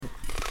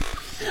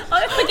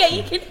I forget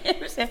you can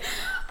hear us.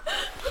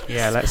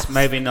 Yeah, let's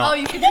maybe not. Oh,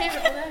 you can hear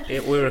it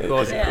there. We're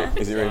recording.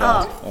 Is it really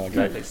loud? Oh,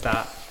 great. It's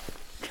that.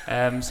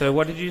 So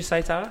what did you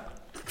say, Tara?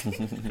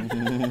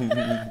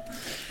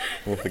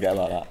 We'll forget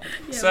about that.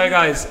 Yeah, So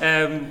guys,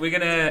 we're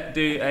going to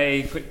do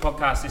a quick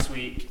podcast this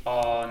week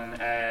on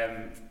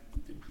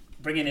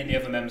bringing in the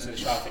other members of the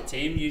Sharpit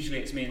team. Usually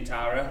it's me and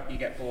Tara. You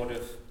get bored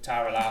of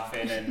Tara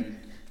laughing and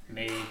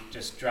me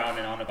just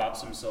drowning on about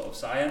some sort of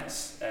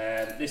science.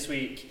 This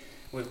week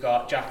we've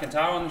got Jack and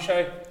Tara on the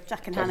show.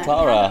 Jack and Hannah.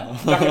 Tara.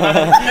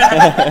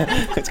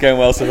 It's going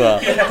well so far.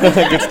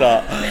 Good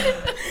start.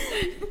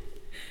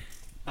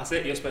 That's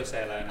it, you're supposed to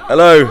say hello now.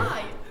 Hello.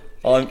 Hi.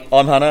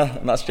 I'm Hannah,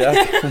 and that's Jack.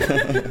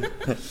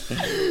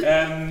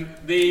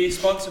 The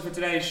sponsor for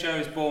today's show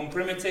is Born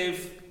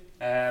Primitive.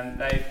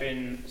 They've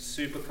been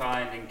super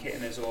kind in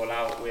kitting us all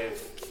out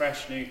with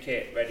fresh new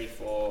kit ready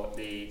for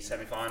the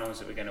semi-finals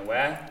that we're going to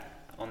wear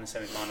on the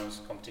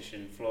semi-finals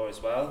competition floor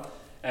as well.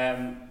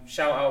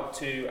 Shout out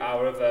to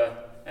our other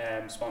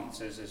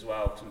sponsors as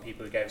well, some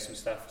people who gave us some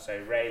stuff. So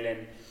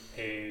Raylin,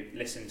 who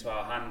listened to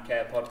our hand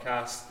care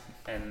podcast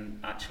and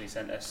actually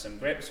sent us some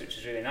grips, which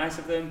is really nice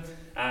of them,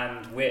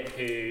 and Whit,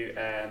 who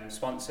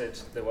sponsored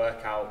the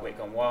workout Whit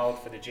Gone Wild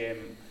for the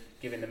gym,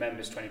 giving the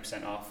members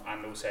 20% off,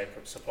 and also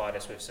supplied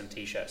us with some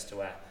t-shirts to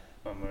wear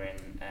when we're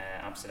in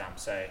Amsterdam.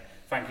 So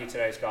thank you to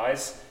those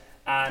guys.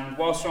 And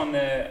whilst we're on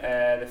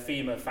the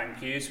theme of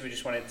thank yous, we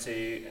just wanted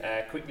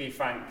to quickly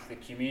thank the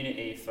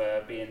community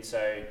for being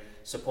so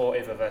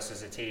supportive of us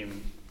as a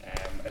team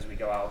as we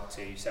go out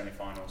to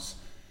semi-finals.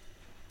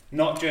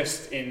 Not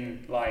just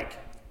in like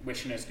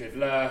wishing us good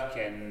luck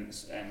and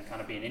kind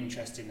of being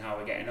interested in how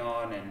we're getting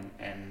on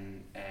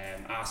and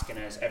asking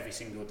us every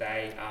single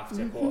day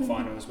after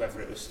quarterfinals whether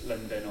it was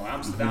London or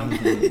Amsterdam,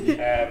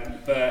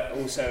 but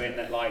also in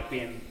that like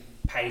being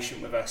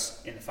patient with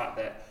us in the fact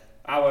that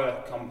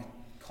our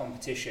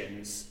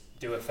competitions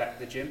do affect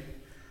the gym.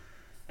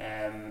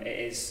 It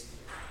is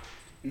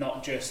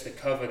not just the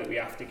cover that we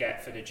have to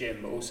get for the gym,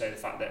 but also the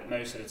fact that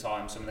most of the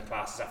time some of the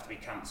classes have to be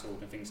cancelled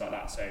and things like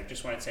that. So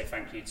just wanted to say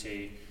thank you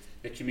to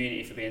the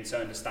community for being so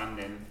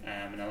understanding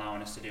and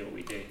allowing us to do what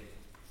we do.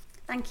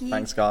 Thank you.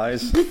 Thanks,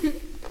 guys.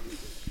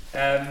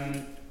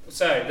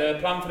 So the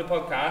plan for the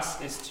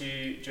podcast is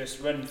to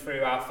just run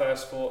through our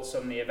first thoughts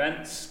on the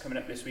events coming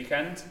up this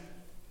weekend,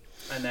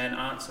 and then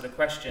answer the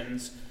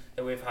questions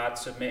that we've had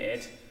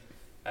submitted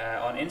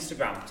on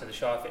Instagram to the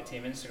Sharpit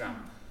team Instagram.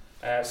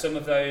 Some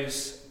of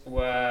those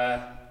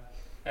were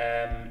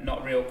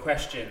not real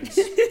questions,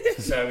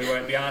 so we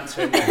won't be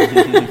answering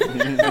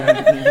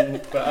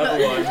them. But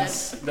other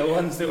ones, the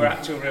ones that were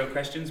actual real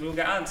questions, will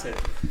get answered.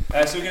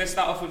 So we're going to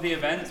start off with the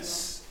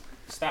events,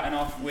 starting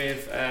off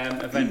with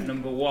event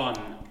number 1.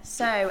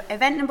 So,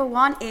 event number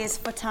 1 is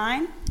for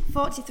time.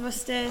 40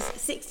 thrusters,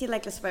 60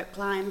 legless rope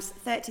climbs,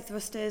 30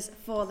 thrusters,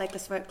 4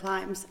 legless rope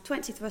climbs,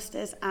 20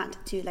 thrusters and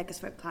 2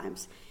 legless rope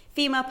climbs.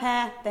 Female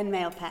pair, then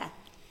male pair.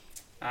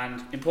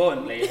 And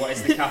importantly, what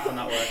is the cap on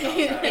that workout?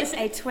 It's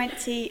a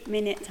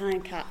 20-minute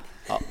time cap.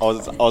 I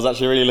was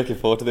actually really looking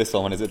forward to this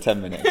one when it's at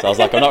 10 minutes. I was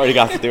like, I'm not really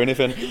going to have to do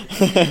anything.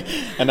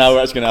 And now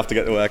we're actually going to have to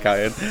get the workout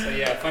in. So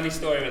yeah, funny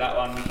story with that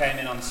one. We came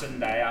in on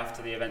Sunday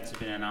after the events had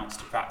been announced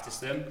to practice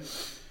them.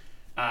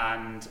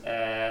 And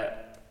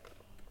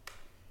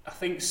I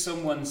think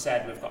someone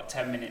said we've got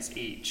 10 minutes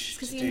each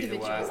to do the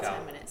workout.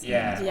 10 minutes.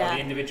 Yeah. Well,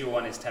 the individual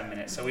one is 10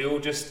 minutes. So we all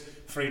just,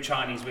 through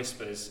Chinese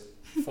whispers,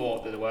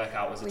 thought that the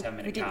workout was a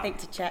 10-minute We didn't cap. think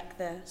to check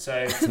the...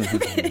 So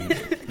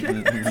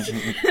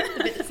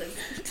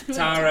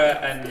Tara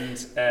and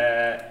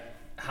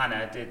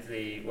Hannah did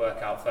the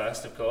workout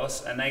first, of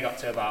course, and they got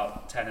to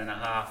about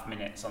 10.5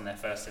 minutes on their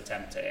first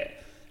attempt at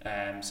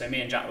it. So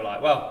me and Jack were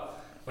like, well,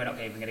 we're not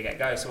even going to get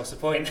go, so what's the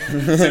point?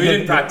 So we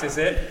didn't practice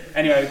it.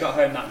 Anyway, we got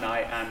home that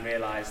night and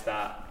realised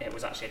that it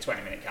was actually a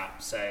 20-minute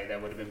cap, so there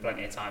would have been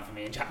plenty of time for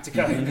me and Jack to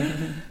go. I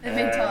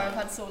think Tara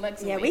had sore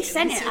legs. Yeah, we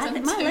sent it.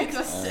 My legs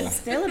are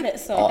still a bit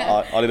sore.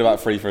 I did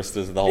about 3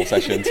 thrusters the whole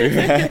session too.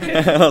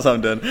 That's how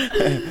I'm done.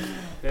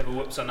 Bit of a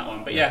whoops on that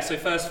one. But yeah, so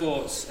first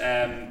thoughts,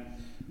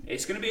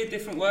 it's going to be a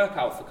different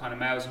workout for kind of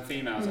males and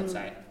females, I'd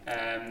say.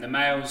 The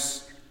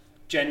males,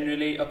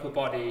 generally, upper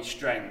body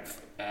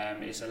strength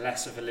is a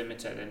less of a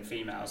limiter than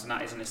females, and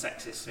that isn't a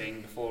sexist thing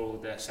before all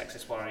the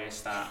sexist warriors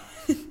start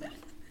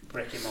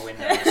bricking my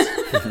windows.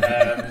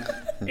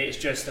 It's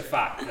just the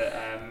fact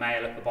that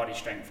male upper body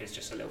strength is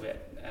just a little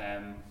bit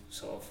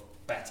sort of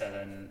better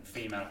than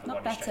female upper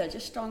Not body better, strength.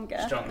 just stronger.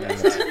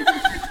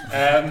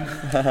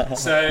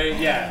 So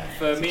yeah,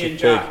 for me and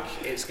Jack,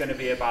 it's going to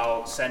be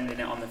about sending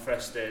it on the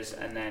thrusters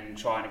and then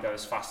trying to go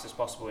as fast as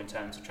possible in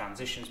terms of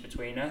transitions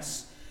between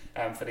us.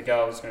 For the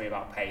girls, it's going to be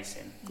about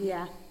pacing.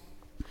 Yeah.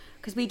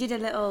 Because we did a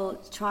little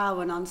trial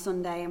run on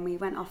Sunday and we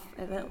went off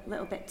a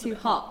little bit too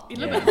hot. A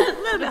little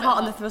bit hot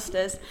on the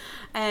thrusters.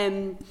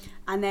 And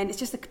then it's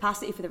just the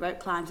capacity for the rope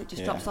climbs. It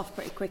just drops off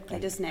pretty quickly,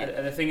 doesn't it?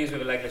 And the thing is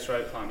with a legless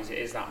rope climb is it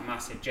is that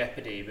massive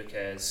jeopardy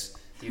because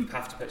you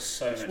have to put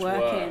so much work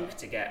work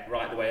to get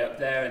right the way up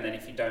there, and then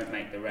if you don't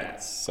make the rep,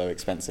 It's so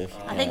expensive.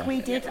 I think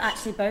we did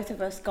actually, both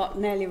of us got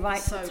nearly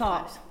right So to the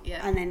top, close,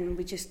 yeah. and then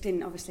we just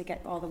didn't obviously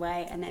get all the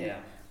way, and then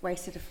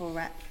wasted a full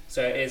rep.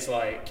 So it is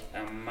like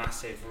a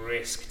massive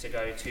risk to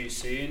go too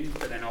soon,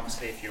 but then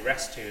obviously if you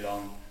rest too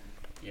long,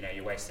 you know,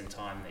 you're wasting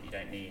time that you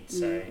don't need.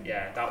 So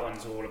yeah, that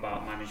one's all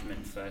about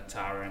management for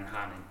Tara and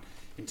Han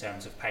in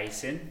terms of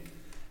pacing.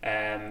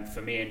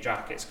 For me and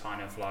Jack, it's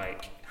kind of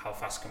like, how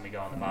fast can we go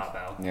on the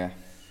barbell? Yeah.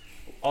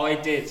 I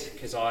did,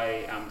 because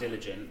I am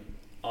diligent,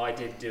 I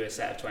did do a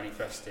set of 20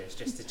 thrusters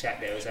just to check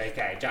that it was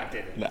okay. Jack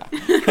didn't. Nah. I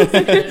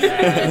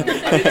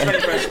did 20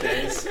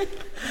 thrusters.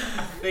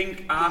 I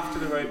think after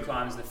the rope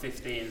climbs, the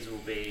 15s will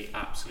be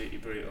absolutely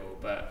brutal,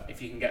 but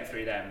if you can get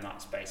through them,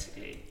 that's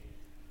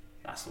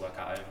the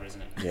workout over,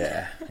 isn't it?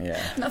 Yeah.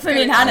 Not for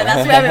me and Hannah,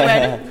 that's where we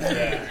went.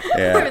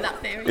 Yeah. Agree with that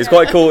theory. It's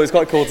quite cool. It's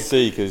quite cool to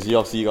see, because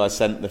you guys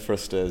sent the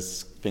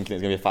thrusters thinking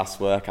it's going to be a fast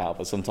workout,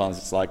 but sometimes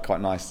it's like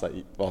quite nice. Like,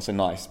 well, so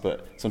nice,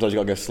 but sometimes you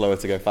got to go slower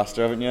to go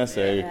faster, haven't you?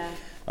 So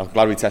I'm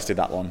glad we tested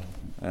that one.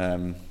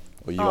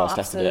 Or you guys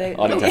tested it.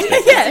 I didn't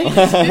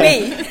test it.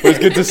 Me. But it's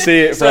good to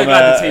see it So from.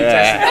 glad the team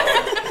tested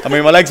it. I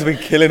mean, my legs have been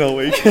killing all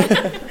week.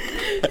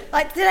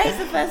 Like, today's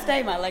the first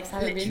day my legs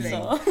haven't been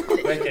sore.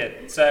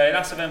 Wicked. So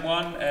that's event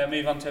 1.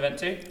 Move on to event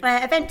 2.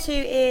 Event 2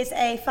 is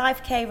a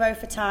 5k row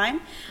for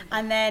time,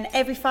 and then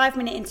every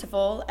 5-minute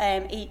interval,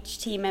 each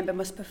team member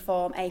must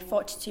perform a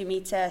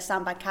 42-metre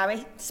sandbag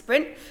carry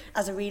sprint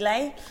as a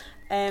relay,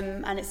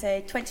 and it's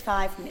a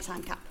 25-minute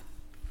time cap.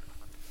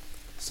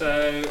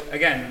 So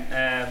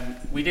again,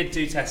 we did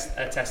do a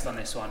test on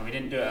this one. We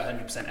didn't do it at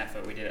 100%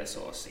 effort. We did it at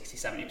sort of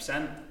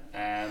 60-70%,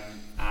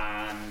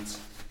 and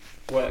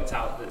worked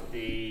out that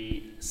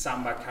the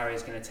sandbag carry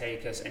is going to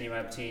take us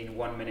anywhere between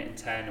 1 minute and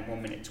 10 and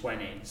 1 minute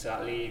 20. So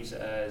that leaves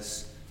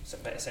us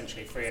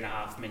essentially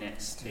 3.5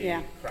 minutes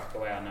to crack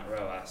away on that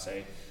rower.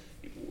 So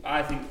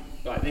I think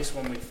like this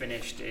one we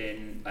finished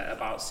in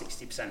about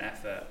 60%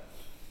 effort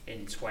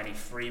in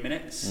 23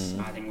 minutes.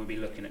 I think we'll be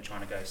looking at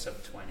trying to go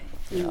sub 20.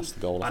 Yeah, that's the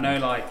goal. I know,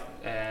 like,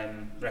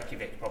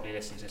 Reykjavik probably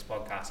listens to this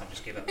podcast. I'm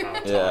just giving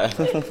about time.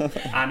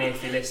 And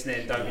if you're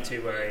listening, don't be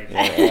too worried.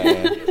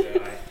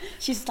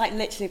 She's like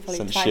literally pulling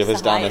some twice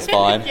shivers the down height. her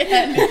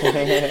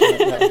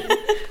spine.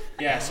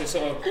 Yeah, so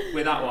sort of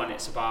with that one,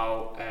 it's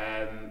about,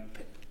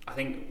 I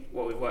think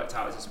what we've worked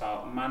out is it's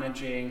about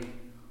managing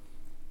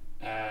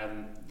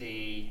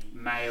the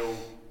male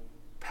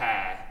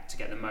pair to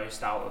get the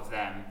most out of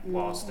them,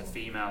 whilst the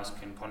females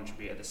can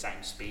contribute at the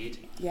same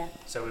speed. Yeah.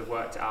 So we've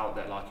worked out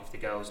that, like, if the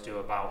girls do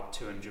about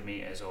 200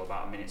 metres or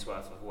about a minute's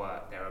worth of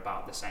work, they're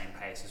about the same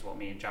pace as what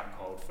me and Jack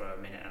hold for a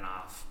minute and a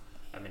half,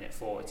 a minute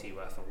 40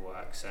 worth of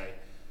work. So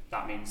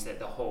that means that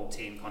the whole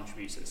team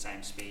contributes at the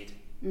same speed.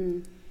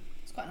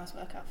 It's quite a nice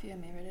workout for you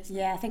and me, really, isn't it?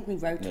 Yeah, I think we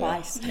rode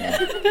twice.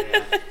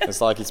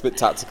 It's like, it's a bit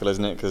tactical,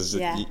 isn't it? Because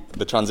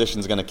the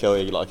transition's going to kill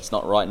you. Like, it's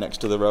not right next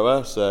to the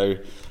rower, so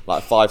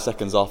like 5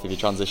 seconds off, if you're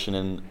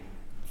transitioning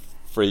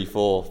 3,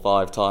 4,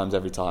 5 times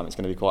every time, it's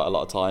going to be quite a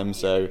lot of time.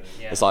 So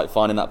it's like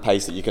finding that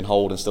pace that you can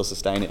hold and still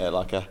sustain it at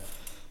like a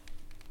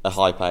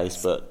high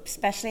pace. But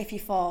especially if you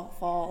fall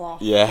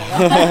off.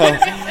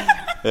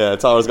 Yeah,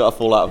 Tara's got to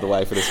fall out of the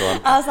way for this one.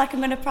 I was like,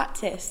 I'm going to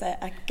practice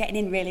getting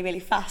in really,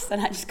 really fast,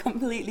 and I just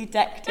completely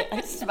decked it.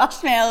 I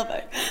smashed my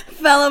elbow,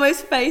 fell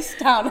almost face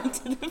down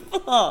onto the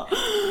floor.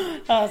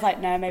 I was like,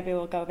 no, maybe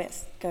we'll go a bit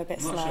slower.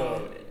 I'm not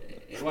sure.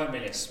 It won't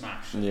really a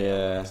smash.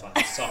 Yeah. It's like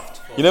a soft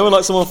fall. You know when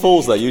like someone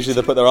falls there, usually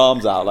they put their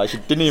arms out, like she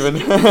didn't even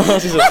she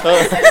just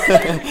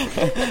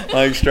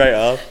like straight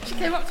up. She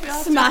came up to me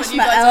after Smashed when you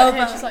my guys were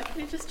here, elbow. she's like, can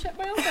you just check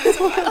my elbow?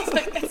 I was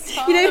like, it's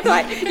fine. You know,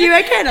 like, you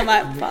okay? And I'm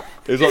like, fuck.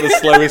 It was like the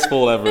slowest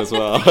fall ever as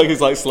well. Like it's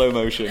like slow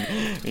motion.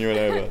 And you went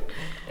over.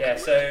 Yeah,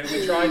 so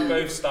we tried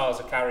both styles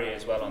of carry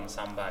as well on the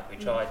sandbag. We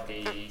tried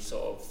the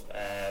sort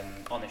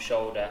of on the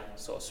shoulder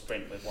sort of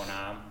sprint with one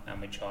arm, and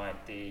we tried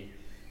the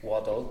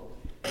waddle.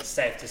 It's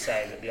safe to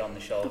say that the on the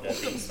shoulder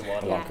beats the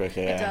waddle. A lot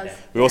quicker, yeah. It does.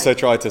 We also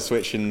tried to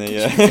switch in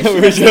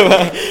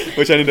the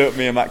which ended up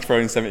me and Max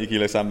throwing 70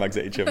 kilo sandbags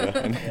at each other.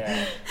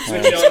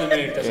 Switching on the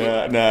move doesn't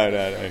work.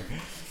 No.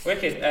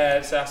 Wicked.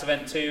 So that's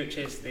event 2, which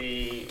is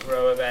the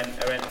row event.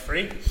 Event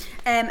 3.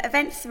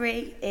 Event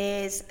 3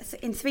 is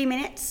in 3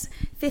 minutes,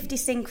 50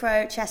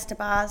 synchro chest to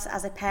bars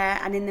as a pair,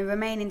 and in the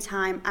remaining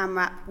time,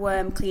 AMRAP,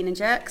 worm, clean and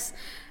jerks.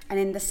 And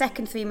in the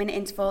second 3-minute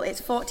interval,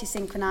 it's 40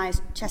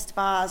 synchronised chest to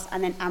bars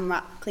and then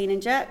AMRAP, clean and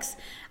jerks.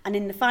 And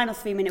in the final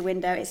 3-minute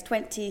window, it's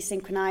 20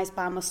 synchronised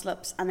bar muscle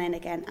ups and then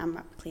again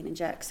AMRAP, clean and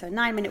jerks. So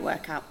 9-minute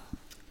workout.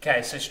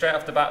 Okay, so straight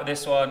off the bat with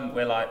this one,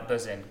 we're like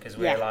buzzing because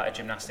we're like a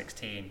gymnastics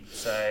team.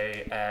 So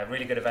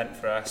really good event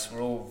for us.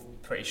 We're all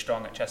pretty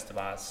strong at chest to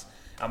bars,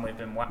 and we've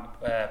been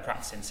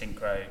practicing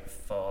synchro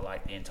for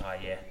like the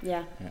entire year.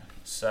 Yeah.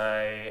 So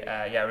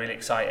really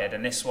excited.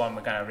 And this one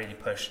we're going to really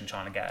push and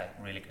trying to get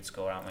a really good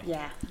score, aren't we?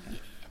 Yeah.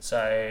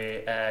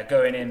 So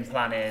going in,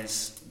 plan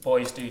is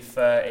boys do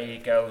 30,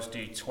 girls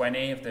do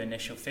 20 of the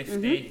initial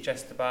 50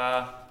 chest to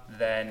bar.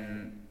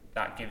 Then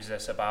that gives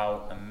us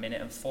about a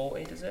minute and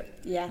 40, does it?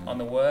 Yeah. On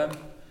the worm.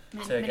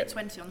 Minute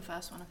 20 on the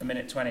first one. A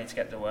minute 20 to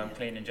get the worm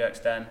clean and jerks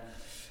done.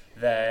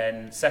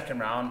 Then second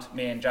round,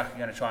 me and Jack are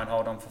going to try and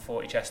hold on for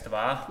 40 chest to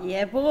bar.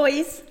 Yeah,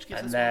 boys.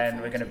 And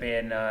then we're going to be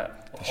in a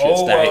Shit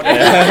whole state. world when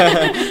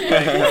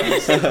it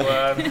comes to the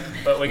worm,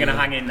 but we're going to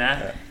hang in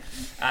there.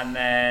 And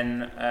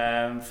then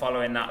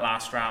following that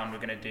last round,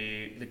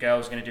 the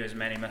girls are going to do as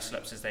many muscle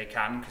ups as they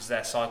can because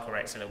their cycle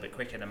rate's a little bit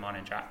quicker than mine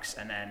and Jack's.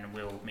 And then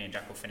me and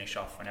Jack will finish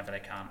off whenever they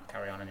can't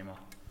carry on anymore.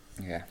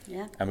 Yeah.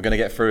 Yeah. And we're going to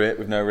get through it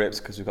with no rips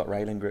because we've got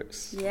railing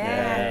grips.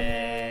 Yeah.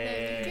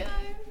 Yay.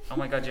 Oh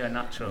my god, you're a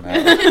natural.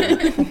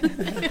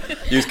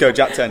 Use code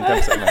JACK10,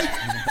 10%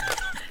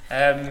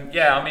 less.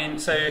 Yeah, I mean,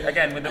 so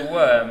again with the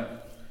worm,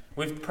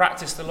 we've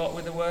practiced a lot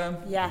with the worm.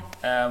 Yeah.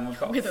 We've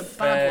got With a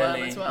bad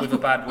worm as well. With a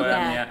bad worm,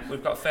 Yeah. yeah.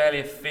 We've got fairly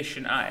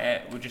efficient at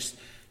it. We're just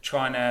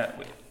trying to.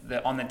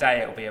 On the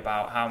day, it'll be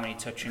about how many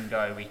touch and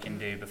go we can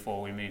do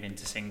before we move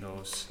into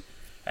singles,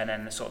 and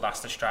then that's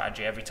the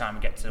strategy. Every time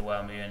we get to the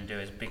worm, we're going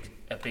to do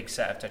a big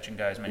set of touch and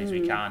go, as many as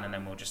we can, and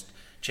then we'll just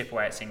chip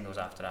away at singles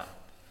after that.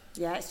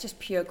 Yeah, it's just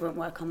pure grunt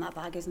work on that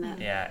bag, isn't it?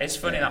 Yeah, it's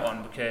funny that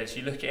one because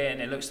you look at it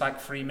and it looks like a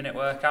 3-minute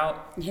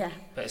workout, Yeah.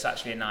 but it's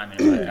actually a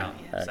 9-minute workout.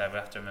 So we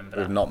have to remember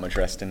With that. not much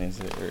resting, is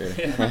it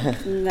really?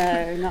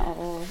 No, not at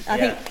all. I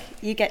Yeah. think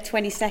you get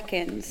 20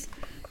 seconds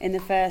in the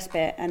first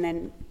bit and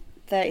then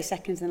 30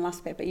 seconds in the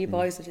last bit, but you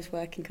boys are just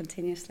working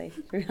continuously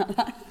throughout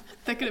that.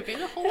 They're going to be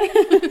in a hole.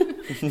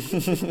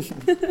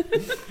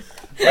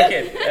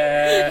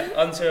 Wicked.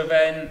 On to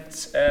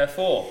event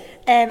 4.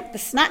 The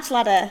snatch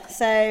ladder.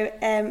 So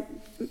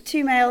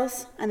 2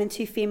 males and then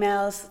 2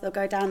 females. They'll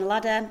go down the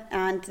ladder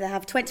and they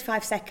have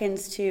 25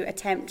 seconds to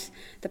attempt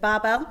the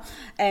barbell.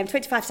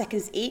 25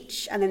 seconds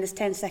each, and then there's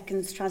 10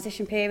 seconds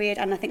transition period.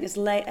 And I think there's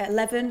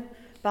 11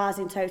 bars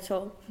in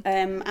total.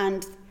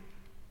 And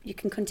you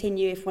can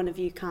continue if one of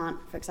you can't,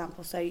 for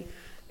example. So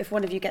if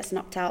one of you gets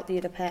knocked out, the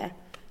other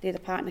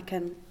partner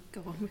can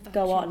go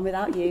on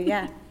without you.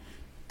 Yeah.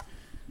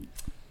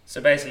 So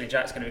basically,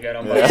 Jack's going to be going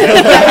on by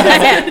himself.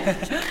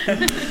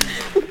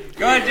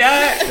 Go on,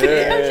 Jack!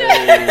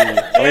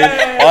 I mean,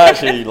 I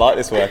actually like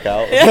this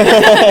workout.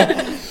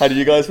 How do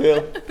you guys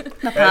feel?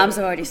 My palms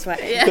are already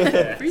sweating.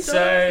 Yeah.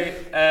 So,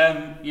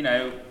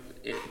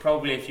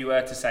 probably if you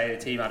were to say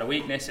the team had a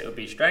weakness, it would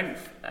be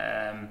strength.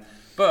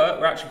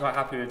 But we're actually quite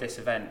happy with this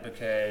event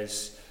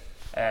because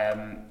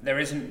there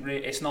isn't.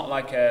 It's not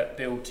like a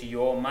build to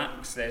your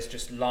max. There's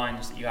just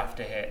lines that you have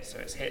to hit. So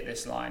it's hit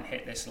this line,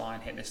 hit this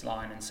line, hit this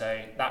line, and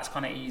so that's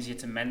kind of easier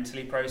to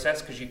mentally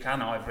process because you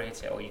can either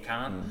hit it or you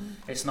can't.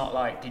 It's not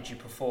like did you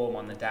perform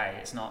on the day.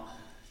 It's not.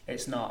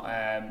 If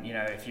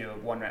your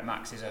 1 rep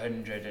max is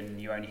 100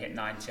 and you only hit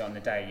 90 on the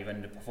day, you've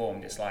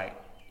underperformed. It's like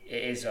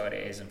it is what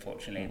it is.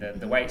 Unfortunately,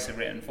 the weights are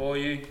written for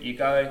you. You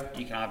go.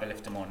 You can either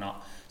lift them or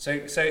not. So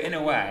in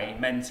a way,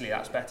 mentally,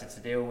 that's better to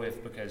deal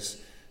with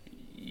because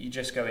you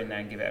just go in there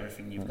and give it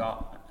everything you've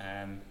got.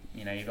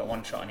 You've got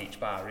one shot on each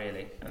bar,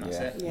 really, and that's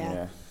it.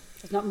 Yeah.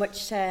 There's not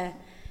much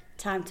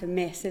time to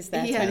miss, is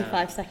there? Yeah.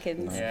 25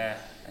 seconds. Yeah.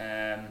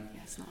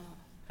 It's not a lot.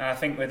 And I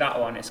think with that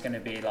one, it's going to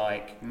be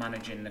like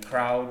managing the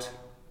crowd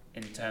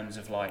in terms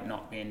of like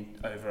not being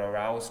over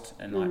aroused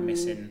and like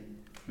missing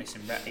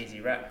easy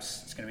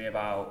reps. It's going to be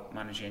about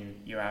managing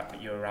your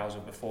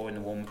arousal before in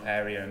the warm-up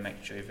area and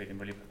making sure you're feeling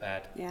really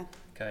prepared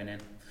going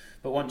in.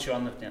 But once you're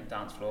on the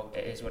dance floor,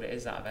 it is what it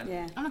is, that event.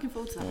 Yeah. I'm looking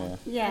forward to that one.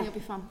 Yeah. It'll be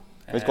fun.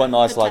 It's quite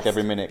nice, Good like test.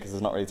 every minute, because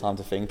there's not really time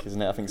to think, isn't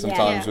it? I think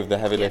sometimes with the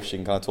heavy lifts, you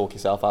can kind of talk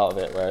yourself out of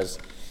it, whereas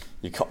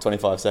you've got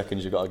 25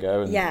 seconds, you've got to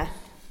go. And, Yeah.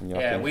 and you're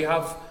off in. We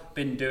have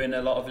been doing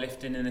a lot of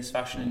lifting in this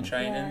fashion and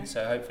training, Yeah.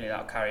 so hopefully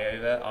that'll carry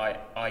over,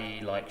 i.e.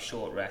 like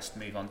short rest,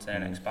 move on to the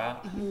next bar.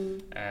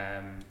 Kind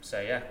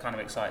of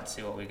excited to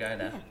see what we go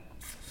there.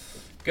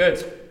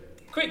 Good.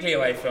 Quickly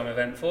away from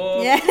event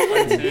 4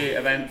 onto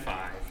event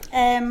 5.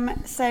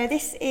 So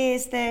this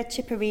is the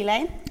chipper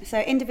relay. So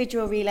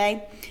individual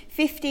relay,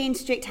 15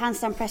 strict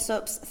handstand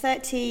press-ups,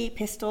 30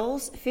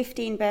 pistols,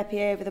 15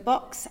 burpee over the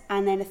box,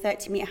 and then a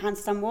 30-metre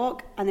handstand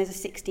walk, and there's a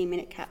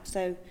 16-minute cap.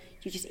 So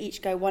you just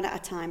each go one at a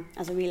time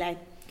as a relay.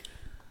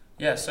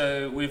 Yeah,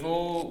 so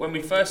when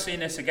we first seen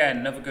this again,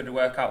 another good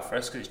workout for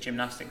us because it's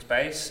gymnastics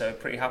based, so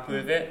pretty happy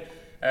with it.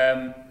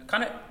 I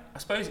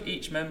suppose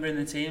each member in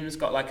the team has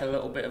got like a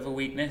little bit of a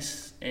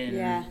weakness in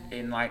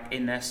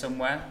there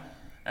somewhere.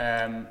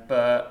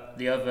 But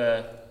the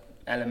other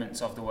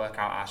elements of the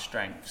workout are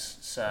strengths,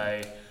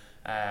 so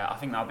I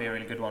think that'll be a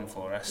really good one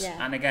for us. Yeah.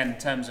 And again, in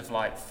terms of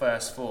like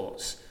first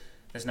thoughts,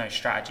 there's no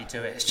strategy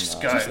to it. It's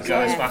just go just as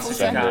go. fast as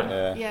you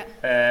can. Yeah.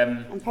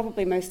 I'm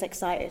probably most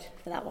excited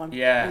for that one.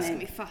 Yeah. It's going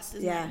to be fast,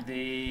 isn't Yeah. it?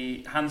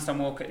 The handstand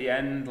walk at the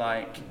end,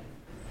 like.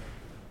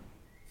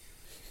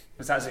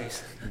 Was that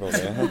Zeus? Well,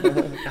 yeah.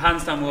 The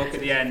handstand walk at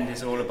the end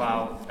is all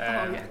about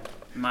yeah.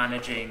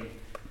 managing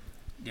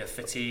your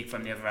fatigue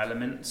from the other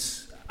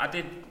elements.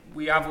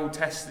 We have all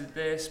tested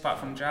this, apart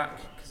from Jack,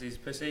 because he's a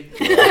pussy.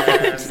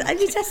 Have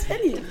you tested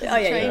any of it? Oh,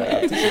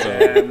 yeah.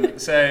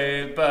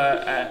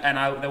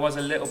 There was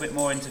a little bit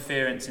more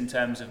interference in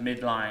terms of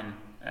midline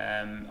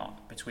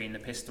between the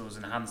pistols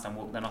and the handstand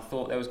walk than I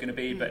thought there was going to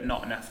be, but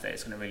not enough that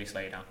it's going to really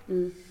slow you down.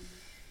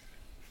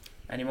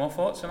 Any more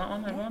thoughts on that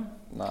one, everyone?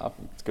 No,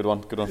 it's a good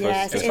one. Good one Yeah, for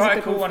us. It's It is quite a a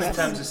good cool one one for in us.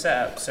 terms of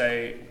setup.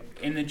 So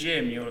in the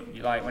gym, you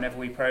like whenever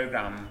we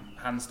program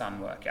handstand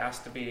work, it has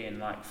to be in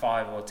like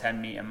 5 or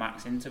 10 meter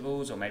max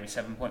intervals, or maybe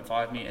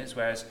 7.5 meters.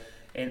 Whereas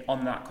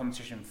on that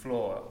competition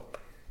floor,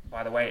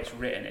 by the way it's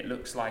written, it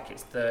looks like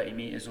it's 30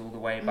 meters all the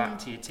way back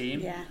to your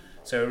team. Yeah.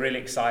 So we're really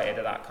excited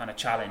at that kind of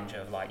challenge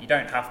of like, you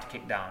don't have to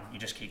kick down, you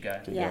just keep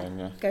going. Yeah. going,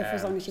 yeah. Go for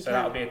as long as you so can.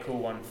 that'll be a cool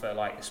one for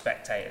like the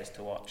spectators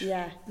to watch.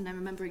 Yeah. And then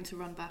remembering to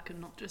run back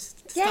and not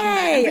just Yay!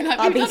 stand there and be like,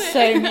 That'd be "We've done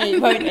so it." neat,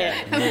 won't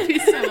it? That would be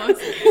so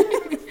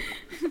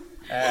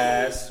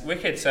awesome.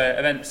 Wicked. So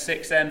event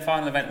 6 then,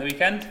 final event of the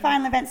weekend.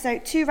 Final event, so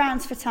 2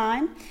 rounds for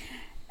time,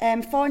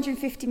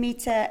 450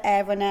 metre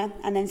air runner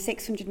and then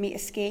 600 metre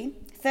ski,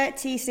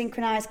 30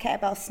 synchronised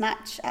kettlebell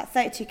snatch at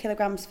 32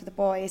 kilograms for the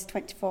boys,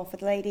 24 for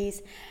the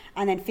ladies,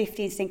 and then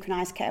 15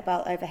 synchronised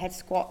kettlebell overhead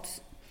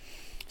squats.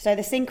 So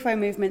the synchro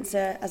movements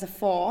are as a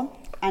 4,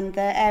 and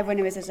the air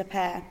runner is as a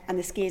pair, and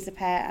the ski is a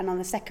pair, and on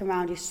the second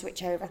round you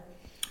switch over.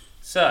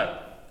 So,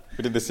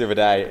 We did this the other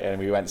day and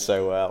we went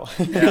so well.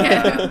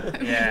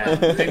 yeah,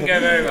 didn't go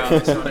very well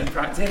this one in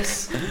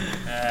practice.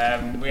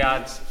 We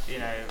had,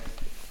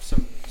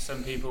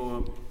 some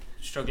people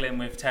struggling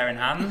with tearing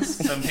hands,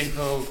 some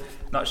people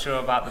not sure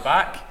about the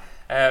back.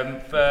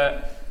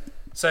 But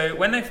so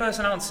when they first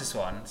announced this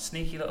one,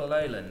 Sneaky Little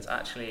Lowlands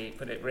actually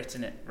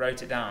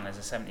wrote it down as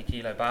a 70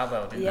 kilo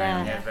barbell, didn't they,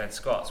 on the overhead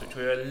squats, which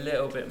we were a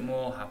little bit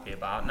more happy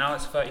about. Now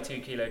it's a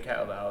 32 kilo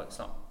kettlebell. It's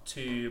not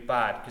too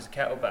bad because the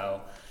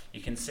kettlebell, you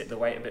can sit the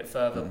weight a bit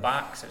further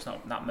back, so it's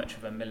not that much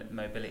of a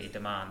mobility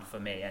demand for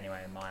me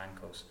anyway in my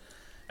ankles.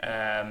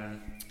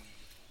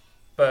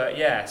 But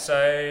yeah,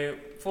 so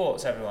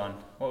thoughts, everyone?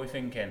 What are we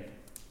thinking?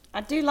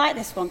 I do like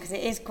this one because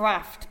it is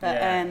graft, but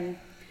Yeah.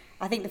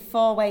 I think the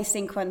 4-way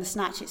synchro and the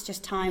snatch, it's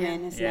just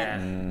timing, isn't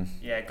it?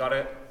 Yeah,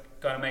 gotta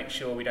make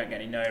sure we don't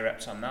get any no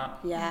reps on that.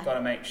 Yeah.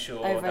 Gotta make sure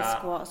Overhead that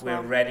squat as we're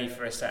well. ready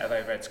for a set of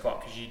overhead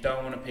squat, because you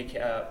don't want to pick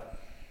it up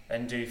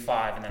and do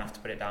 5 and then have to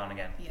put it down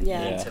again.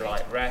 Yeah. You need to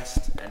like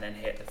rest and then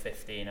hit the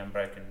 15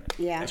 unbroken.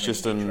 Yeah. It's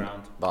just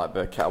round. like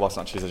the kettlebell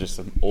snatches are just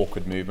an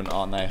awkward movement,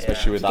 aren't they?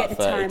 Especially with You that get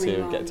the timing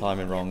 32, wrong. get the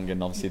timing wrong,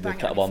 and obviously the Bang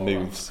it on kettlebell your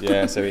moves.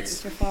 Yeah, so It's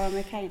it's your forearm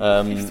okay.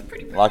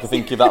 like I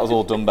think if that was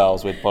all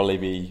dumbbells, we'd probably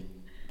be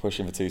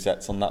pushing for 2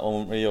 sets on that one,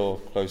 wouldn't we, or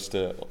close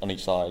to on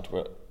each side,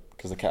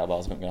 because the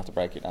kettlebells, I think we have to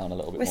break it down a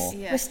little bit more.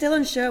 We're still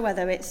unsure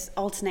whether it's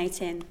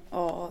alternating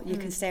or you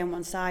can stay on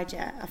one side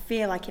yet. I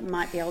feel like it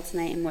might be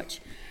alternating,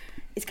 which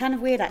is kind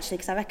of weird actually,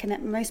 because I reckon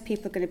that most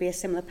people are going to be a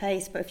similar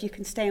pace, but if you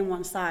can stay on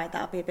one side,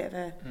 that'll be a bit of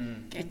a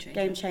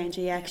game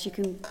changer, because you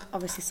can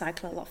obviously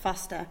cycle a lot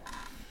faster.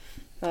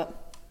 But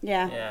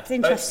yeah, it's Both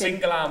interesting.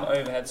 single arm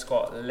overhead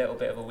squat, a little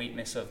bit of a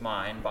weakness of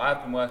mine, but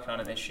I've been working on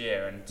it this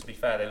year, and to be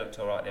fair, they looked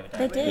alright the other day.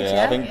 They did. Yeah,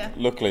 Yeah. I think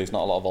luckily it's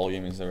not a lot of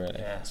volume, is there really?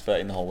 Yeah. It's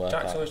 30 in the whole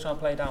workout. Jack's always trying to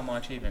play down my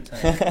achievements,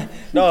 isn't he?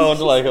 No, I want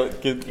to like I'm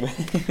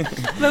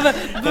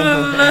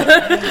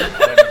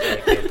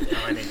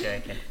only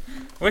joking.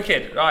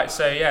 Wicked. Right,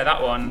 so yeah,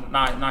 that one,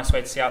 nice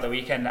way to see out the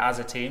weekend as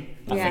a team.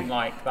 I Yeah. think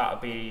like that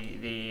would be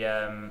the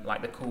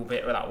cool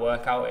bit with that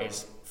workout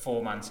is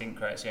 4-man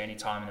synchro. It's the only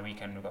time in the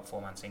weekend we've got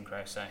 4-man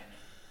synchro. So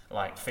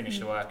like finish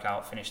the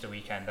workout, finish the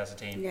weekend as a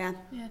team. Yeah.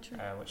 Yeah, true.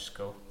 Which is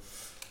cool.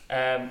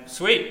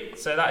 Sweet.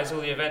 So that is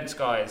all the events,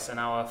 guys, and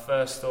our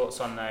first thoughts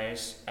on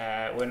those.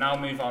 We'll now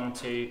move on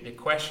to the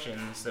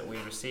questions that we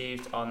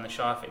received on the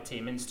ShyFit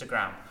Team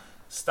Instagram.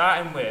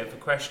 Starting with a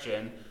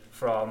question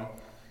from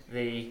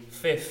the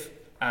 5th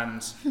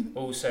and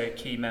also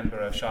key member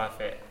of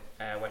ShyFit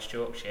West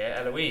Yorkshire,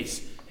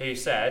 Eloise, who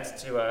said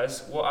to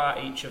us, what are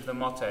each of the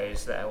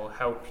mottos that will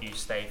help you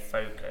stay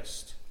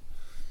focused?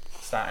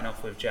 Starting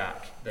off with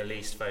Jack, the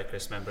least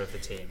focused member of the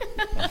team.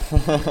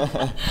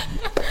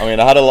 I mean,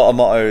 I had a lot of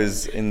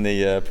mottos in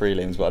the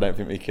prelims, but I don't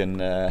think we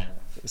can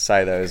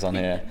say those on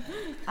here.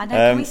 I know,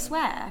 can we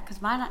swear? Because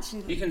mine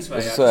actually... You can swear,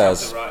 It you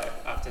swears.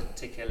 have to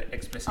tick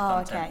explicit Oh,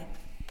 content. okay.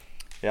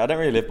 Yeah, I don't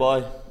really live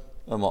by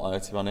a motto,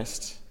 to be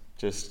honest.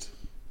 Just...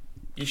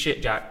 You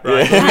shit, Jack.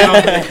 Right.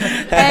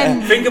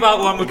 Think about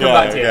one, we'll come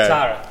back to you. Okay.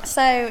 Tara.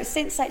 So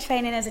since like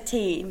training as a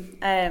team,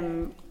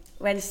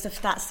 when stuff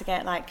starts to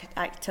get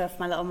like tough,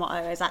 my little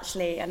motto is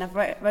actually, and I've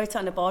wrote it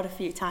on the board a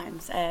few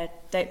times,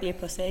 don't be a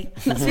pussy.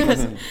 That's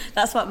because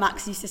that's what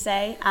Max used to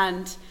say,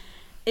 and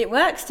it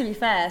works, to be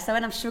fair. So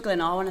when I'm struggling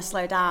or I want to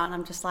slow down,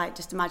 I'm just like,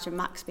 just imagine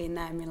Max being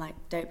there and being like,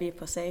 don't be a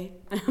pussy.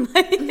 And I'm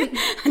like,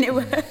 and it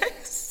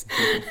works.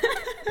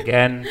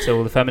 Again, to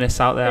all the feminists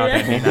out there, I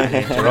don't mean that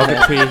in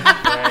derogatory.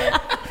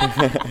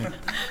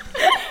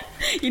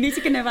 You need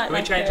to know about Can we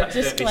like change a that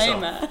to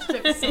disclaimer.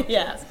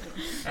 Yeah.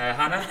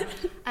 Hannah?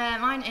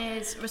 Mine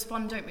is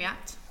respond, don't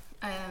react.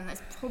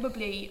 There's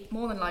probably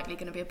more than likely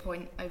going to be a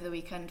point over the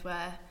weekend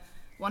where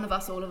one of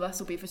us, all of us,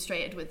 will be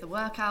frustrated with the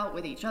workout,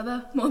 with each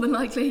other, more than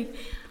likely.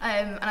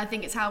 And I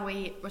think it's how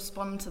we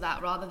respond to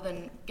that rather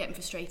than getting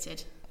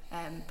frustrated,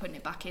 putting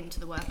it back into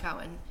the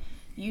workout and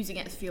using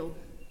it as fuel.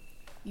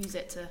 Use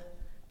it to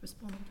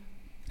respond.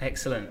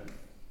 Excellent.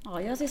 Oh,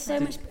 yours is so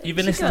much. You've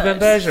been listening to Ben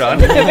Bergeron?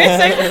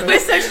 we're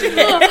so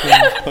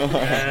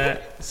sure.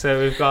 So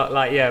we've got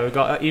we've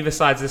got either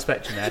sides of the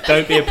spectrum there.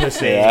 Don't be a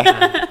pussy.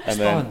 Yeah. And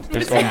then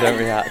respond, don't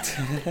react.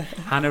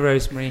 Hannah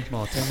Rosemary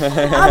Morton.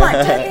 I'm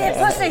like, don't be a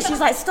pussy.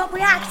 She's like, stop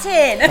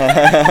reacting.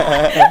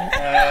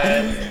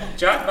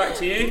 Jack, back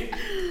to you.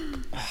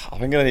 I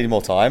think I need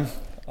more time.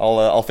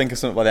 I'll think of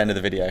something by the end of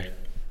the video.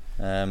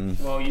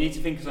 Well, you need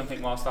to think of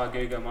something whilst I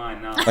Google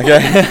mine now.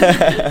 Okay.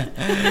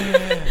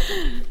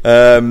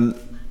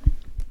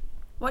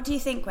 What do you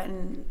think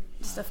when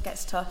stuff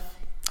gets tough?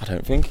 I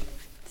don't think.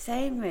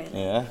 Same, really.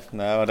 Yeah,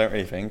 no, I don't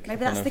really think. Maybe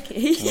that's the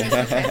key.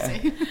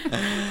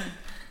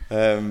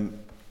 There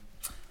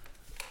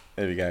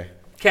we go.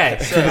 Okay,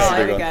 so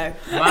there we go.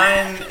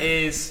 mine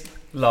is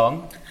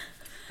long.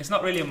 It's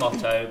not really a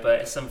motto, but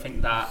it's something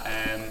that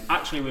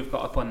actually we've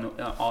got up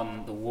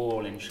on the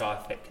wall in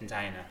ShyFit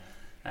container,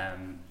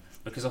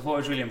 because I thought it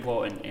was really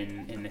important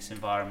in this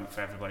environment for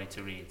everybody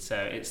to read. So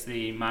it's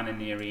the Man in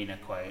the Arena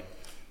quote.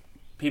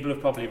 People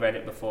have probably read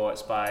it before.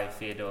 It's by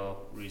Theodore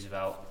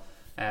Roosevelt,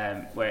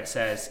 where it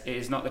says, "It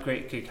is not the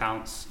critic who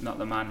counts, not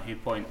the man who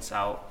points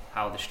out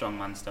how the strong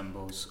man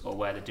stumbles or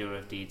where the doer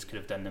of deeds could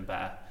have done them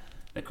better.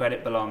 The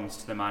credit belongs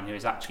to the man who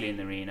is actually in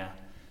the arena,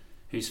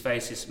 whose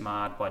face is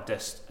marred by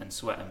dust and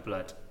sweat and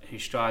blood, who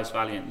strives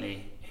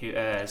valiantly, who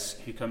errs,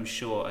 who comes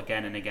short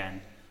again and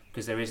again,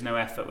 because there is no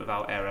effort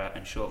without error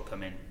and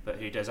shortcoming, but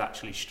who does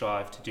actually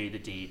strive to do the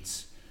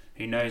deeds,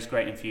 who knows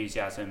great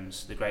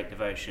enthusiasms, the great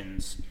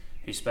devotions,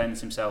 who spends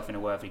himself in a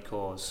worthy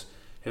cause,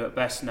 who at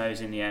best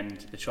knows in the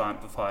end the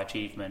triumph of high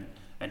achievement,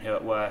 and who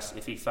at worst,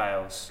 if he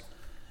fails,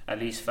 at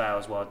least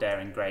fails while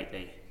daring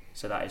greatly,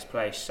 so that his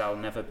place shall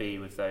never be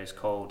with those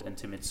cold and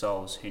timid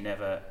souls who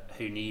neither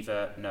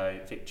know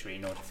victory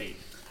nor defeat."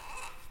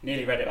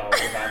 Nearly read it all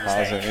without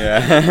mistake.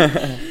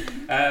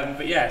 Yeah.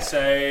 But yeah, so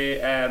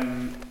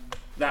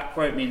that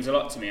quote means a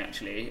lot to me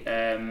actually.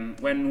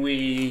 When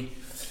we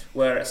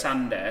were at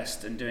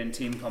Sandhurst and doing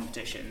team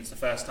competitions, the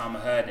first time I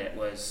heard it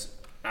was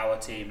our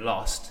team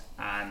lost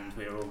and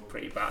we were all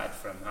pretty battered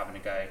from having a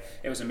go.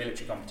 It was a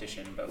military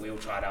competition, but we all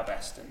tried our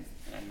best and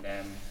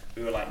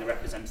we were like the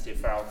representative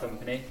for our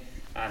company.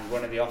 And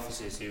one of the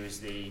officers, who was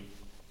the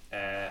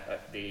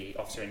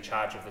officer in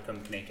charge of the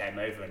company, came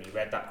over and he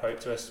read that quote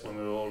to us when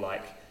we were all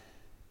like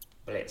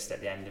blitzed at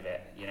the end of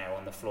it, you know,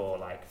 on the floor,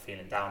 like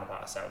feeling down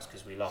about ourselves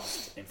because we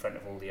lost in front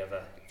of all the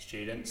other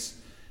students.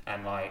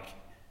 And like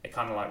it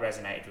kind of like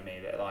resonated with me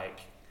that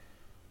like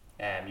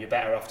you're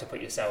better off to put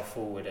yourself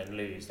forward and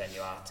lose than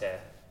you are to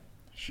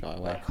Shy away.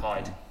 like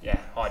hide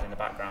in the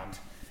background.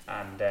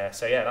 And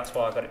so yeah, that's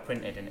why I got it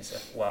printed, and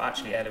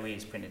actually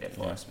Eloise printed it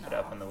for us and put it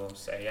up on the wall.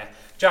 So yeah,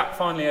 Jack,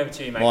 finally over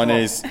to you, mate. Mine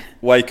is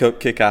wake up,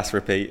 kick ass,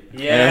 repeat.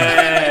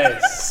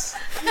 Yes.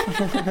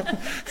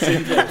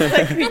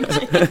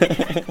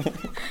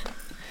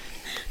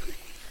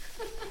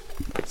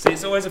 See,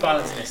 it's always a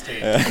balance in this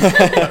team.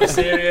 Like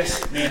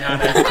serious, me and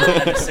Hannah,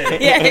 and the silly.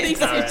 Yeah,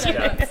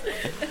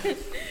 exactly.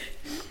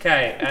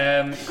 Okay,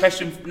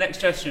 next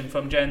question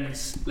from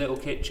Jen's Little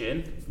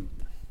Kitchen,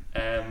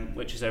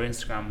 which is her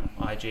Instagram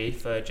IG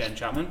for Jen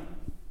Chapman.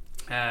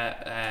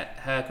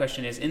 Her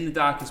question is, in the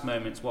darkest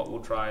moments, what will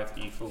drive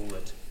you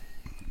forward?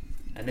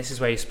 And this is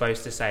where you're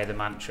supposed to say the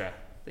mantra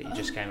that you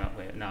just came up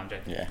with. No, I'm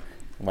joking. Yeah,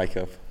 wake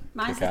up.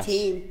 Mine's the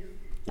team.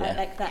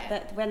 Like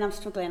that when I'm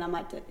struggling, I'm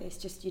like, it's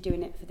just you're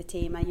doing it for the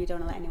team and you don't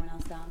want to let anyone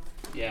else down.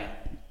 Yeah.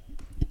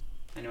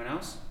 Anyone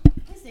else?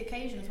 It's the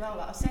occasion as well.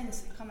 Like I was saying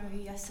this, I can't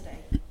remember yesterday.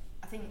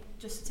 I think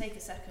just to take a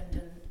second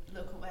and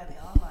look at where we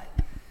are, like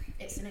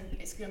it's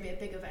going to be a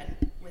big event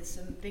with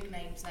some big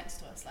names next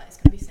to us. Like it's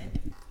going to be sick.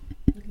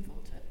 Looking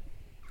forward to it.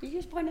 Did you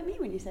just point at me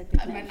when you said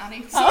big I names? meant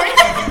Annie. Sorry.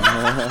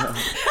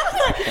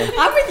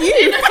 I'm with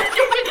you.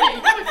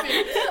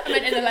 I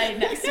meant in the lane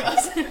next to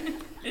us.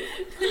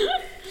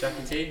 Jack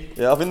and T?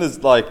 Yeah, I think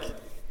there's like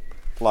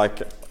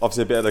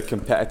obviously a bit of the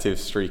competitive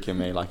streak in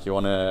me. Like you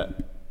want to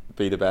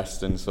be the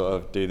best and sort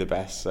of do the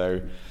best. So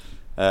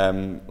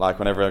like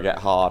whenever I get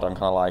hard, I'm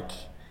kind of like,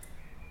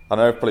 I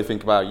don't know, probably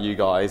think about you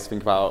guys,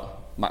 think about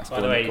Max.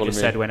 By the way, you just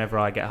said whenever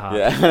I get hard.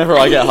 Yeah, whenever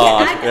I get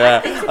hard.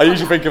 Yeah, I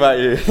usually think about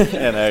you.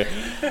 You know.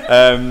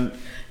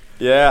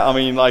 Yeah, I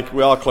mean, like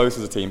we are close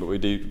as a team, but we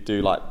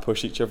do like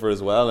push each other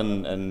as well,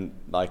 and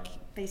like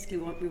basically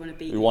we want to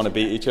beat. We want to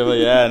beat each other,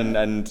 yeah,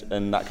 and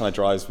that kind of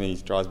drives me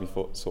sort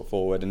of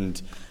forward,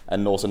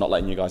 and also not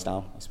letting you guys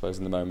down, I suppose,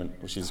 in the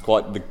moment, which is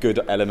quite the good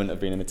element of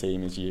being in the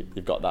team, is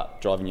you've got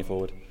that driving you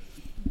forward.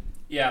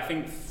 Yeah, I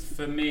think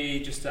for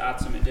me, just to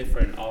add something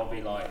different, I'll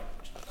be like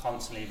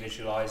constantly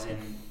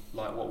visualising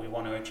like what we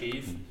want to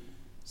achieve.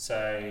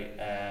 So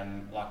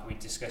like we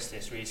discussed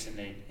this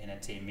recently in a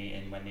team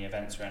meeting when the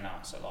events ran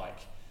out. So like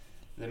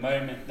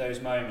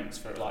those moments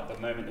for like the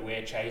moment that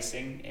we're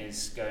chasing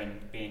is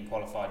being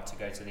qualified to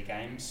go to the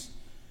games,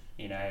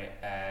 you know,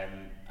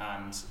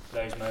 and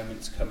those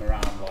moments come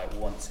around like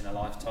once in a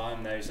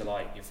lifetime. Those are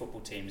like your football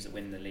teams that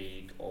win the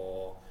league,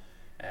 or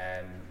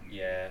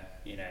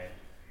you know,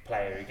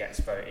 player who gets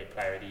voted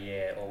player of the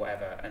year or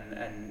whatever,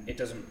 and it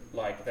doesn't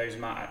like those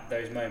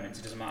moments,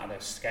 it doesn't matter the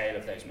scale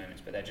of those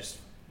moments, but they're just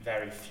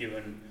very few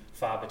and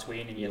far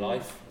between in your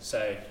life.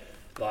 So,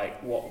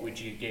 like, what would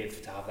you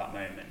give to have that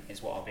moment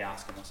is what I'll be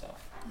asking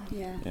myself.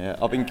 Yeah.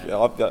 I think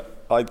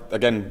I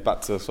again,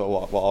 back to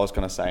sort of what I was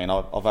kind of saying.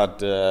 I've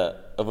had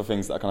other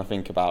things that I kind of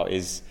think about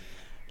is,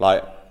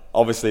 like,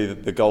 obviously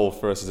the goal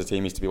for us as a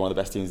team is to be one of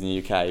the best teams in the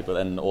UK, but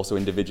then also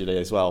individually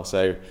as well.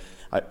 So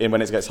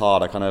when it gets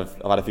hard, I've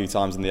had a few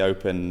times in the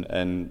Open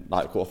and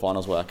like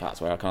quarterfinals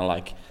workouts where I kind of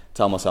like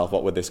tell myself,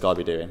 what would this guy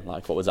be doing?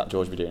 Like, what would Zach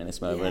George be doing in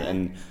this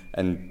moment?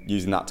 And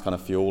using that to kind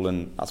of fuel,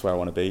 and that's where I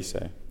want to be.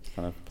 So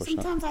kind of push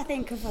Sometimes I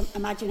think of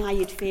imagine how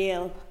you'd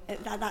feel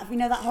that you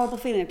know, that horrible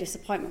feeling of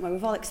disappointment where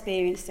we've all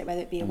experienced it,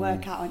 whether it be a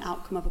workout or an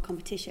outcome of a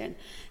competition.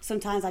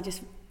 Sometimes I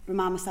just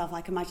remind myself,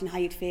 like, imagine how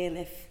you'd feel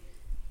if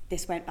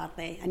this went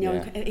badly, and you're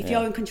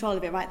in control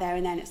of it right there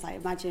and then. It's like,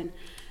 imagine,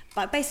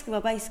 but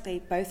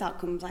basically both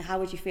outcomes, like, how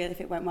would you feel if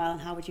it went well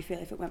and how would you feel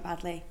if it went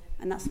badly,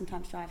 and that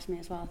sometimes drives me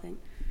as well, I think.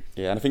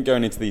 Yeah, and I think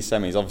going into these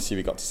semis, obviously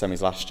we got to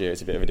semis last year,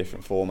 it's a bit of a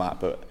different format,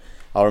 but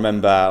I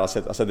remember, I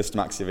said this to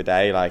Max the other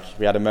day, like,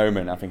 we had a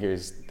moment, I think it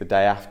was the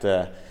day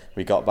after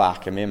we got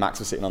back, and me and Max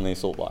were sitting on the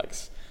assault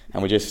bikes,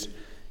 and we just,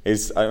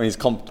 he's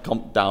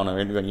comp down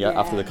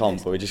after the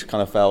comp, but we just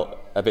kind of felt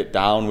a bit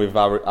down with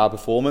our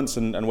performance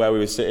and where we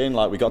were sitting.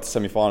 Like, we got to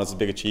semi-finals, it's a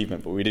big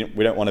achievement, but we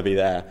don't want to be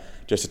there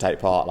just to take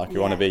part. Like, we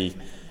want to be,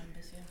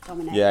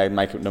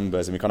 make up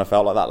numbers, and we kind of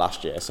felt like that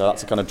last year. So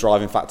that's a kind of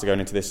driving factor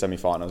going into this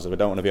semi-finals. We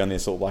don't want to be on the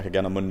assault bike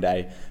again on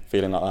Monday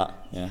feeling like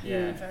that.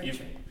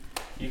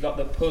 You've got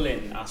the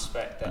pulling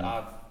aspect that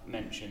I've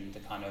mentioned,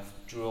 the kind of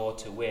draw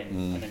to win,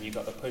 and then you've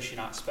got the pushing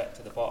aspect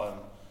to the bottom.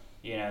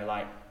 You know,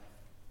 like,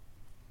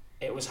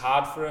 it was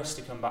hard for us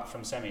to come back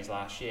from semis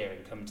last year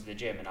and come to the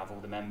gym and have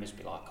all the members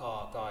be like,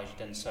 "Oh, guys, you've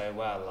done so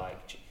well,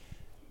 like,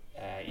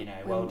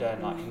 well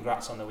done, like,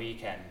 congrats on the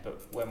weekend."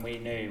 But when we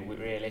knew,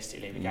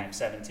 realistically, we came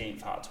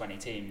 17th out of 20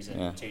 teams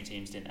and 2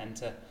 teams didn't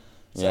enter.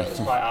 So it was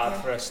quite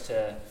hard for us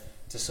to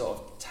sort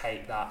of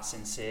take that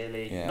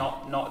sincerely.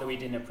 Not that we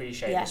didn't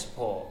appreciate the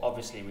support,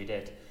 obviously we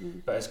did,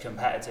 but as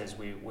competitors,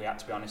 we had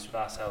to be honest with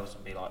ourselves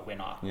and be like, we're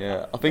not.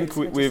 Yeah, I think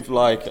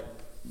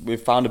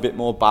we've found a bit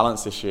more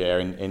balance this year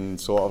in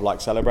sort of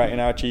like celebrating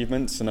our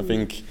achievements, and I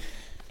think,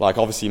 like,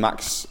 obviously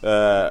Max,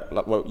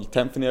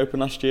 10th in the Open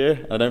last year,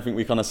 and I don't think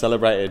we kind of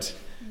celebrated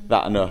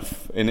that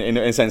enough in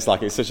a sense.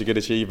 Like, it's such a good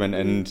achievement,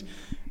 and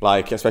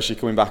like, especially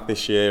coming back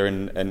this year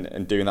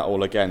and doing that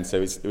all again.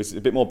 So it was a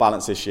bit more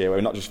balanced this year, where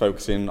we're not just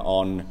focusing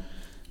on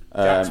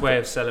Jack's way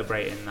of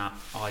celebrating that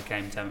I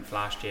came 10th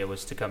last year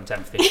was to come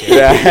 10th this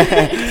year.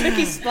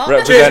 Tricky spot.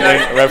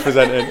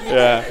 representing.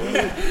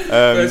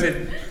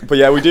 But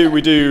yeah,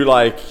 we do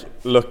like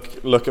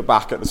look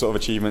back at the sort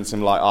of achievements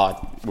and like,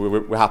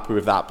 we're happy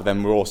with that, but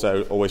then we're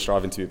also always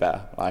striving to be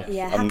better. Like,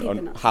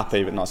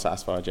 happy but not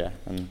satisfied.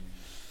 And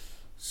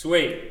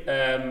sweet.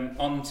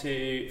 On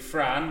to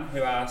Fran,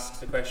 who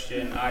asked the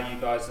question, are you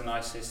guys the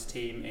nicest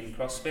team in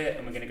CrossFit?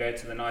 And we're going to go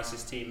to the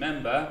nicest team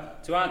member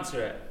to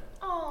answer it.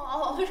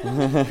 Oh.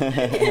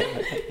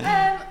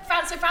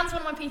 Fran's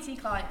one of my PT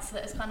clients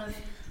that has kind of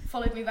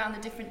followed me around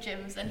the different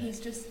gyms, and he's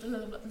just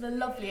the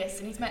loveliest,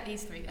 and he's met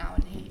these 3 now,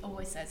 and he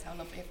always says how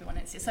lovely everyone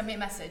is. He sent me a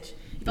message.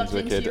 He bumped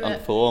into you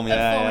at form,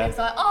 and he was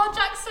like, "Oh,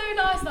 Jack's so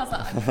nice," and I was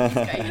like,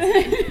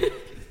 "He's great."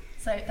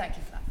 So thank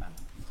you for that, Fran.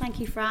 Thank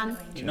you, Fran.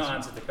 You've not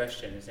answered the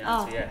question. Is the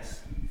answer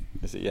yes?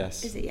 Is it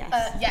yes?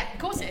 Yeah, of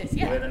course it is.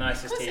 Yeah. We're the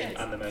nicest team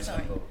and the most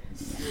humble.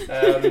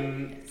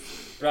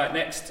 Right,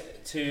 next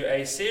to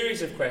a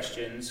series of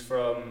questions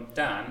from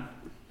Dan,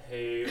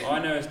 who I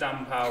know as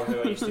Dan Powell, who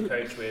I used to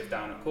coach with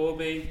down at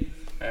Corby,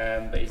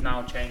 but he's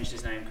now changed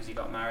his name because he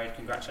got married.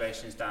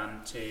 Congratulations, Dan,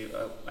 to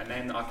a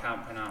name that I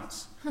can't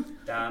pronounce.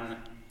 Dan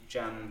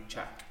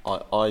Janchak.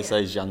 I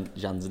say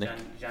Janznik.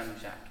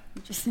 Janchak.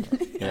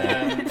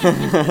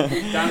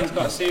 Dan's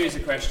got a series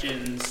of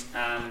questions,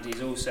 and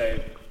he's also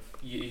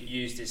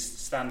used his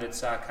standard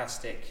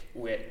sarcastic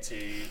wit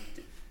to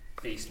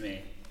beast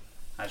me,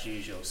 as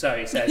usual. So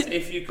he says,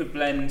 if you could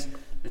blend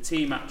the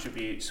team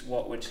attributes,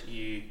 what would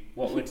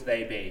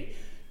they be?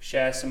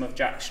 Share some of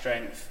Jack's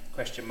strength, ?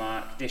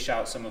 Dish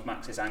out some of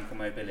Max's ankle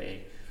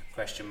mobility, ?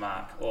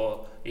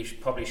 Or he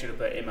probably should have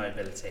put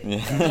immobility.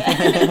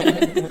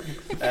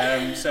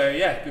 So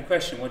yeah, good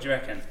question. What do you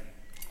reckon?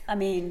 I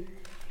mean,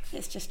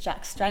 it's just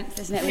Jack's strength,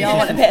 isn't it? We all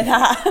want a bit of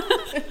that.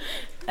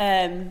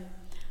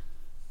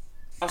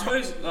 I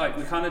suppose, like,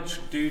 we kind of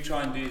do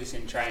try and do this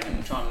in training.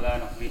 We're trying to learn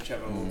off of each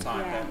other all the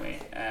time, don't we?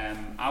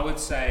 I would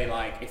say,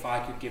 like, if I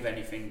could give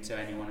anything to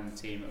anyone in the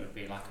team, it would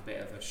be like a bit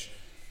of a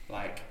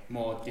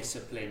more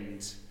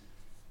disciplined,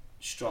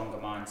 stronger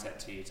mindset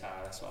to you, Tara.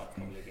 That's what I'd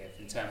probably give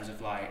in terms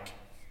of like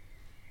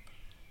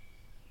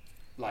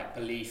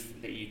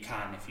belief that you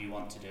can, if you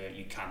want to do it,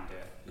 you can do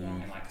it,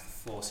 and like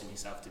forcing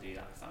yourself to do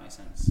that. If that makes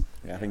sense.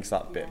 Yeah, I think it's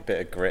that bit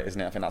of grit, isn't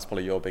it? I think that's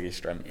probably your biggest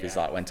strength. Is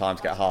like when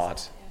times get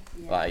hard,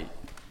 like,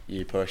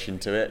 you push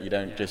into it. You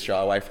don't just shy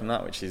away from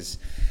that, which is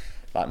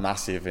like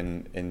massive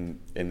in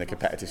the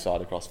competitive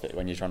side of CrossFit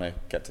when you're trying to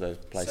get to those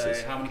places.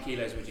 So how many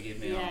kilos would you give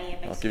me?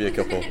 I'll give you a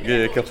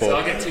couple. So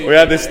I'll get 2 we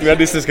had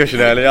this discussion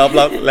earlier. I'm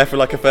left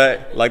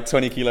with like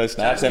 20 kilo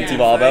snatch, empty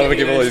barbell. We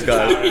give all these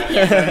guys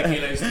 30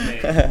 kilos to me,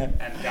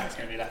 and Jack's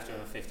going to be left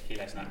with a 50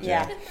 kilo snatch.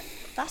 Yeah,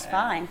 that's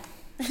fine.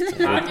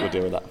 We'll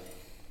deal with that.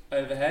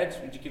 Overhead,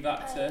 would you give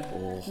that to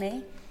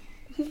Me?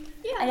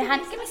 Yeah.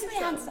 Give me some of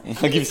your hands.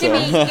 I'll give you some.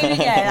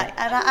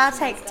 I'll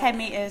take 10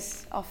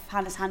 metres off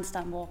Hannah's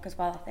handstand walk as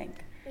well, I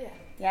think.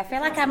 Yeah, I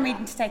feel like I'm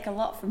needing to take a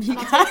lot from you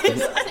guys.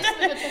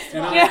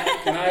 Can I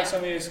have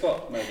some of your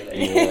squat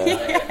mobility?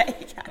 Yeah.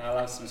 I'll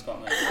have some squat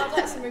mobility. I'd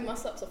like to ring my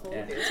steps off all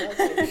of you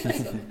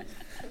as well.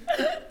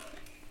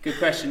 Good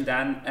question,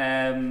 Dan.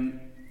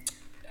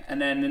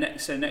 And then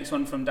the next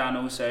one from Dan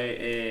also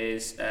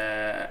is: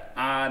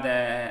 Are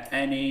there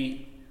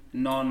any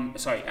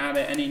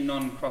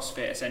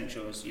non-CrossFit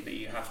essentials that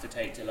you have to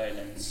take to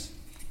Lowlands?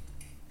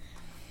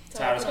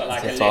 Tara's got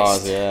like a list.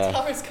 Tara's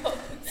got.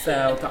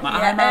 So I've got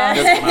my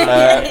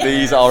iMac.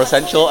 These are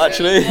essential,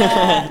 actually.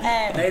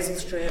 Nasal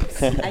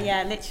strips.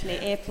 Yeah, literally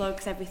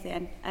earplugs,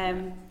 everything.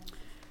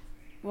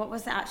 What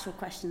was the actual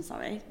question?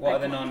 Sorry. What are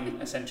the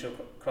non-essential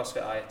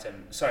CrossFit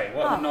items? Sorry,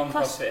 what are the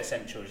non-CrossFit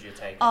essentials you're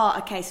taking? Oh,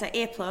 okay. So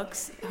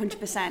earplugs,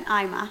 100%.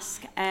 Eye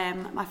mask,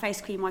 my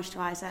face cream,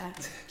 moisturiser,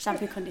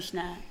 shampoo,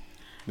 conditioner.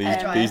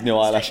 These new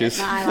eyelashes.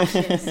 My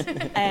eyelashes.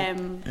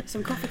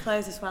 Some comfy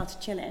clothes as well to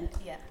chill in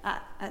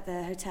at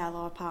the hotel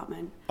or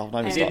apartment.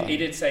 He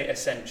did say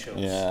essentials.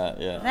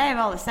 Yeah. They're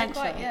all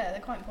essential.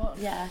 They're quite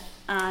important. Yeah,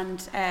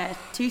 and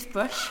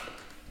toothbrush.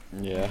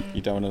 Yeah,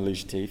 you don't want to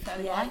lose your teeth.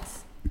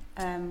 Yes.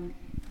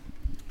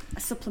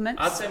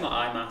 Supplements. I'd say my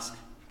eye mask.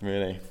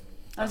 Really?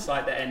 That's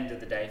like the end of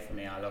the day for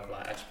me. I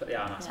just put the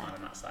eye mask on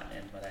and that's like the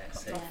end of my day.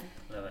 So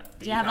love it.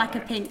 Do you have like a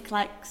pink,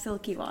 like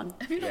silky one?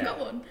 Have you not got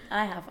one?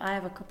 I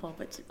have a couple,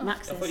 but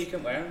Max I thought you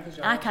couldn't wear them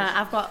because I can't.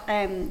 I've got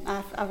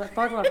I've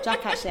borrowed one of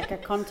Jack actually, like a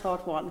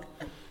contoured one,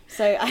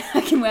 so I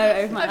can wear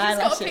it over my eyelashes.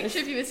 I've just got a picture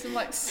of you with some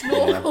like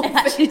snorkel. It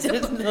actually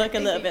does look a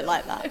little bit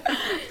like that.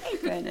 Hey,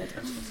 Bernard.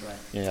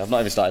 Yeah, I've not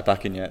even started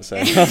packing yet, so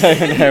I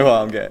don't know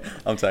what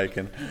I'm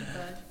taking.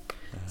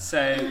 So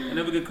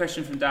another good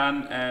question from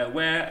Dan: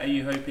 where are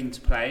you hoping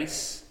to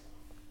place?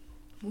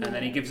 And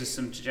then he gives us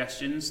some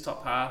suggestions: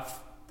 top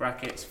half,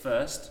 brackets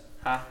first,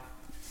 ha.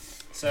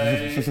 So,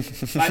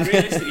 like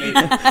realistically,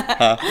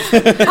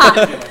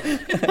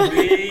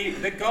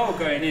 the goal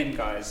going in,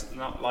 guys.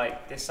 Not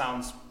like this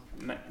sounds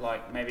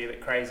like maybe a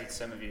bit crazy to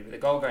some of you, but the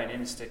goal going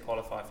in is to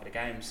qualify for the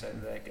game. So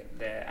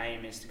their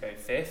aim is to go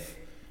 5th.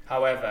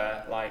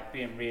 However, like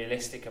being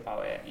realistic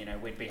about it,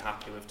 we'd be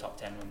happy with top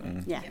 10,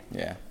 wouldn't we?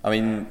 Yeah. I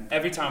mean,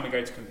 every time we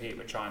go to compete,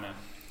 we're trying to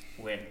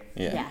win.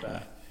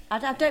 Yeah.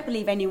 I don't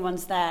believe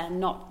anyone's there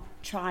not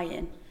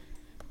trying.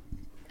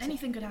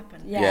 Anything could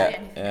happen.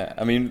 Yeah.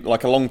 I mean,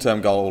 like a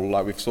long-term goal,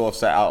 like we've sort of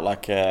set out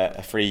like a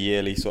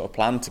 3-yearly sort of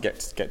plan to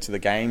get to the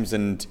games,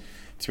 and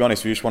to be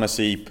honest, we just want to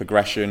see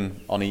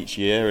progression on each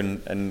year,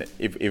 and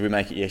if we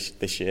make it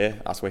this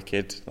year, that's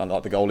wicked.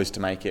 Like the goal is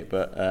to make it,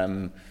 but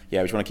we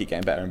just want to keep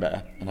getting better and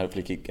better, and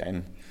hopefully keep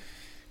getting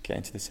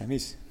to the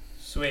semis.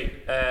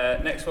 Sweet.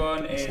 Next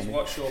one is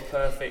what's your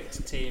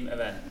perfect team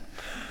event?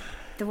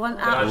 The one.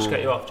 Did I just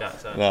cut you off, Jack?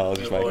 Sorry. No, I was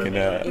just making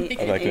a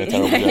terrible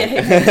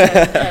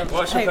joke.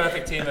 What's your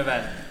perfect team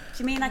event? Do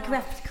you mean like we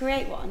have to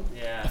create one?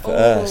 Yeah. For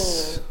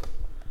us.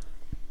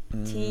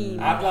 Team.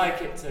 I'd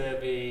like it to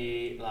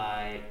be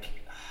like.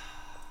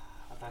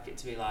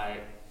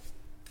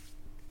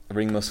 A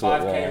ring muscle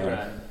 5k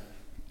run.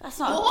 That's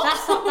a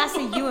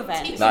U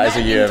event. That is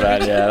a U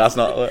event, yeah. That's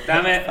not.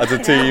 Damn it. As a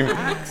team.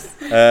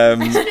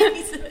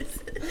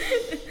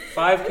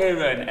 5k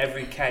run,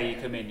 every K you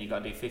come in, you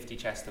got to do 50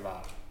 chest to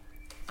bar.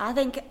 I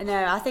think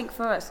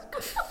for us,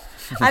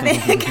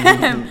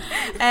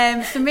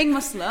 some ring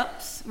muscle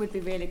ups would be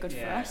really good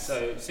for us.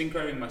 So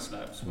synchro ring muscle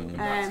ups would be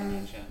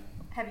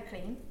heavy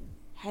clean.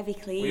 Heavy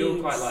cleans. We all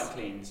quite like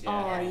cleans, yeah.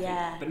 Oh,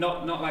 yeah. But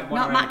not like one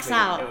not max clean.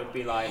 out. It would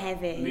be like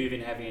heavy. Moving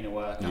heavy in a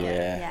workout.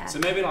 Yeah. So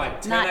maybe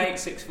like 10-8,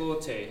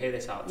 6-4-2. Hear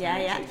this out.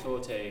 10-8,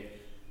 6-4-2.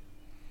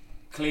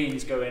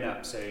 Cleans going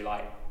up, so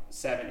like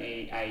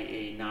 70,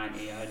 80,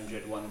 90,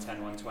 100,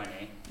 110,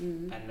 120.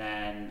 And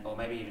then, or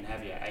maybe even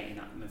heavier, 80,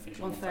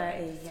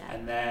 130, yeah.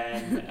 And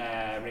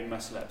then ring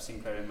muscle up,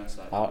 synchro ring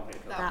muscle up.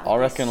 I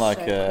reckon like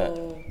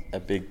a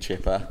big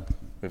chipper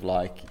with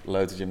like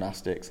loads of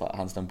gymnastics, like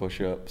handstand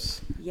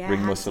push-ups,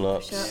 ring muscle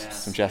ups,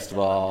 some chest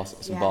bars,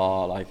 some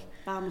bar, like.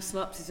 Bar muscle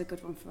ups is a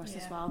good one for us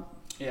as well.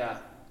 Yeah.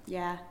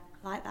 Yeah,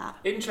 like that.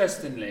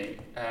 Interestingly,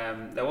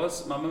 my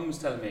mum was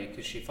telling me,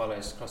 because she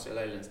follows CrossFit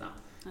Lowlands now,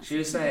 she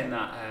was saying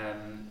that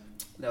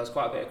there was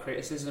quite a bit of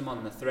criticism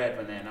on the thread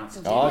when they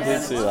announced I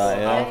did see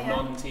that, how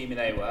non-teamy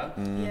they were.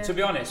 To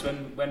be honest,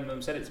 when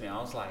mum said it to me, I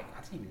was like,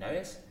 I didn't even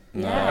notice.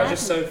 Yeah. I was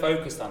just so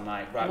focused on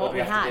like what we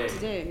have to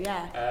do.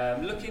 Yeah. I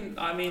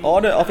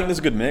think there's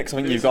a good mix. I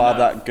think you've got to have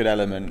that good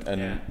element,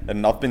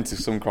 and I've been to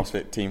some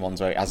CrossFit team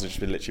ones where it has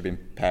just literally been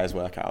pairs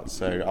workouts.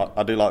 So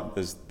I do like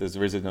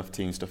there is enough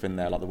team stuff in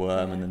there, like the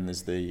worm, and then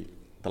there's the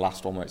the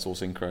last one where it's all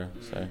synchro.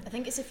 So I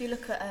think it's if you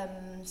look at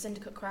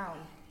Syndicate Crown,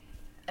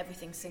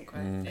 everything's synchro.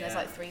 And there's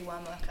like 3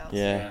 worm workouts.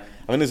 Yeah.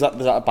 I mean, there's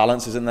that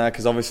balance, isn't there?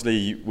 Because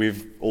obviously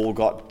we've all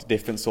got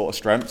different sort of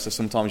strengths. So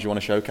sometimes you want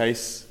to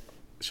showcase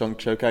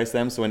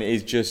them. So when it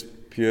is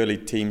just purely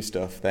team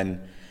stuff,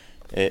 then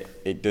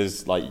it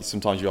does, like,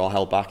 sometimes you are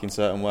held back in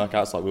certain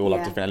workouts. Like we all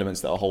have different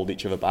elements that will hold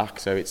each other back.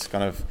 So it's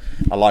kind of,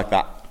 I like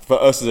that.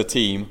 For us as a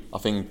team, I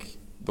think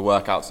the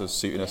workouts are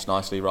suiting us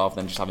nicely rather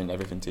than just having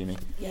everything teamy.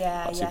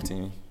 Super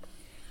teamy.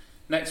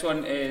 Next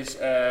one is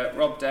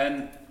Rob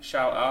Den,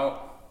 shout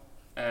out.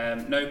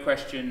 No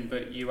question,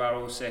 but you are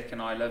all sick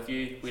and I love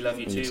you. We love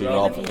you too,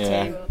 Rob. Love you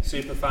too.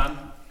 Super fan.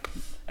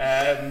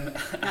 And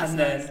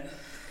then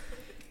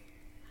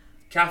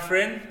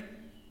Catherine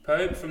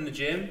Pope from the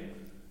gym.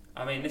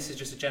 I mean, this is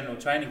just a general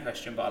training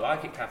question, but I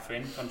like it,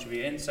 Catherine,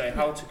 contributing. So,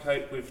 how to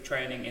cope with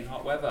training in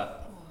hot weather?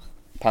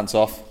 Pants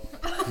off.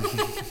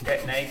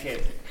 Get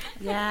naked.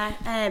 Yeah,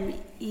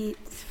 you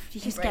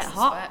just Embrace get the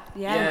hot.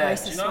 sweat.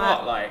 Embrace Do the you know sweat.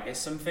 what? Like, it's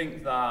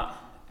something that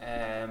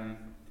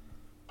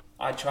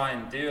I try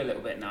and do a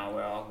little bit now,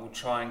 where I will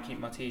try and keep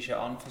my t-shirt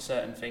on for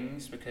certain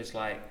things, because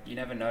like you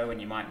never know when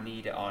you might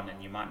need it on,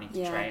 and you might need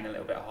to train a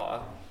little bit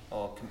hotter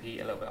or compete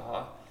a little bit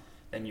hotter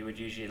than you would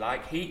usually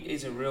like. Heat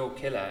is a real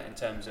killer in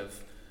terms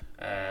of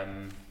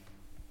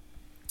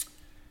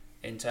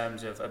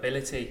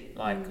ability.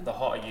 Like the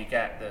hotter you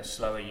get, the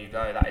slower you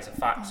go. That is a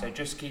fact. So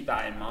just keep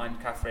that in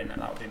mind, Catherine,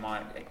 and that would be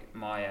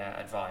my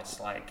advice.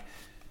 Like,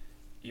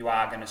 you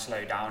are going to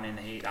slow down in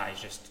the heat. That is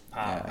just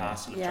part and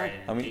parcel of training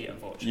in the heat,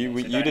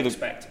 unfortunately. So don't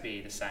expect to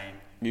be the same.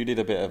 You did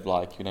a bit of,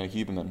 like,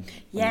 Huberman and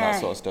that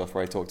sort of stuff,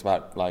 where he talked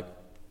about like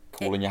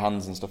cooling your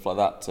hands and stuff like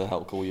that to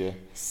help cool you.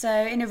 So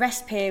in a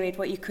rest period,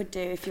 what you could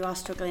do if you are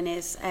struggling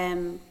is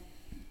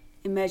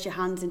immerse your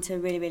hands into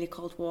really, really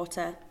cold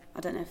water. I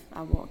don't know if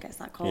our water gets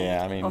that cold.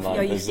 Yeah, I mean, or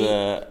like, there's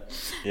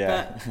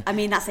But I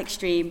mean, that's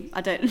extreme.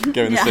 I don't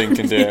go in the sink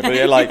and do it. But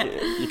yeah, like,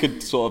 you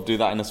could sort of do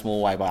that in a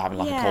small way by having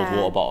like a cold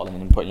water bottle and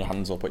then putting your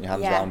hands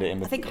around it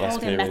in I think rest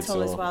holding periods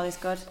metal as well is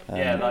good.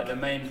 Like the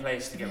main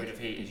place to get rid of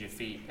heat is your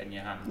feet and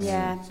your hands.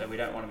 Yeah. So we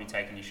don't want to be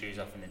taking your shoes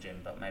off in the gym,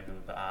 but maybe we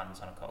put our hands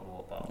on a cold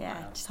water bottle.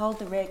 Yeah, just hold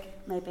the rig,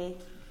 maybe.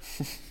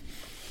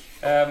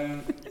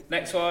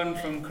 Next one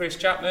from Chris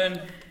Chapman.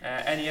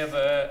 Any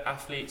other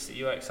athletes that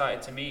you are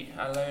excited to meet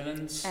at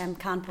Lowlands?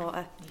 Can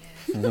Porter.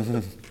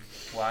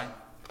 Why?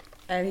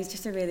 He's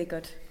just a really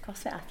good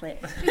CrossFit athlete.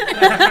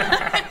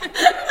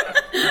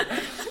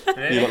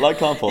 Really? You look like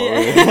Can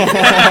Porter.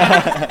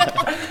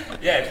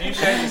 Yeah, if you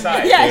show the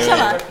side. Yeah,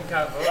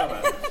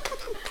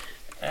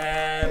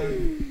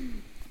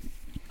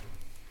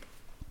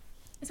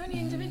 Is there any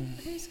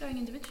who's going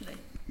individually?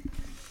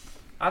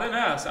 I don't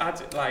know. So I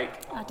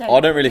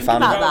don't really fan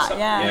about of that.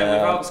 Yeah.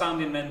 Without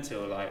sounding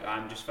mental, like,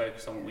 I'm just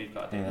focused on what we've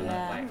got to do.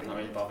 Yeah. Like, I'm not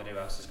really bothered who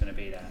else is going to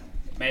be there.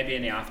 Maybe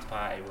in the after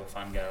party we'll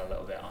fangirl a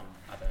little bit on,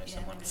 I don't know,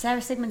 someone.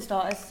 Sarah Sigmund's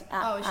daughter's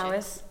at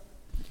ours.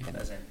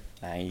 Doesn't.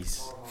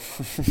 Nice.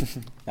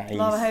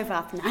 Laura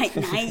Hovarth, nice.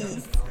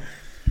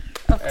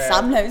 Oh,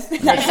 Sam knows.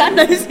 Sam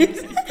knows.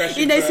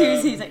 He knows who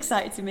he's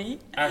excited to meet.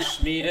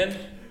 Ash Meaton.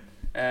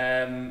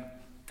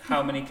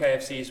 How many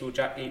KFCs will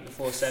Jack eat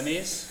before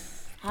semis?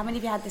 How many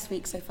have you had this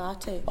week so far?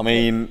 2? I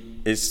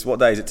mean, what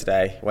day is it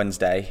today?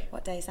 Wednesday.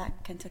 What day is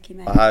that? Kentucky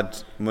Mayo. I had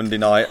Monday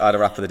night, I had a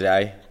wrap of the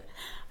day.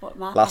 What,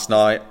 Mark? Last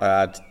night, I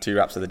had 2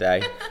 wraps of the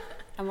day.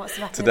 And what's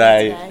the wrap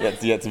Today, of the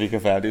day? yet to be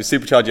confirmed. It was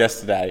Supercharged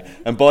yesterday.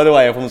 And by the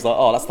way, everyone was like,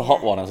 oh, that's the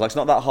hot one. I was like, it's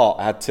not that hot.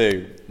 I had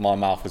 2. My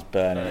mouth was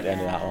burning at the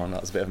end of that one.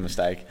 That was a bit of a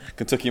mistake.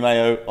 Kentucky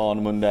Mayo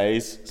on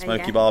Mondays.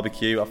 Smoky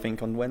barbecue, I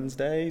think, on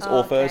Wednesdays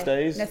or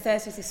Thursdays. No,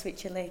 Thursdays is Sweet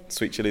Chili.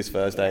 Sweet Chili's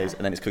Thursdays.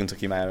 And then it's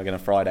Kentucky Mayo again on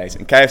Fridays.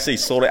 And KFC,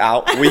 sort it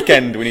out.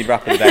 Weekend, we need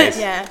wrap of the days.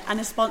 Yeah, and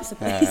a sponsor,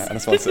 please. And a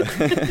sponsor.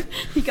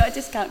 You got a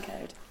discount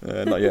code?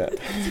 Not yet.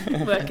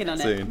 Working on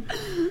Soon.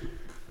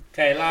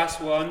 Okay,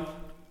 last one.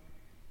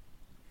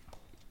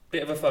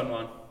 Bit of a fun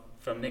one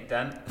from Nick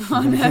Dan.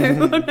 Oh no,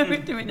 what are we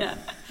doing now?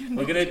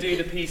 We're going to do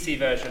the PC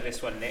version of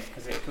this one, Nick,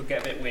 because it could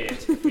get a bit weird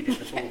if we did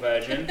the full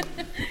version.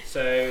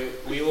 So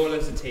we all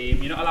as a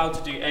team, you're not allowed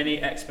to do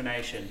any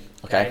explanation.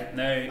 Okay?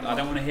 No, I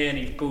don't want to hear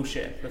any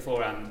bullshit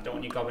beforehand. Don't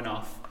want you gobbing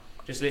off.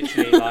 Just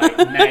literally like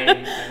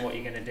name and what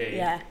you're going to do.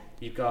 Yeah.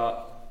 You've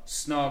got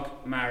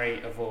snog,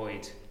 marry,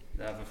 avoid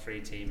the other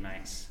 3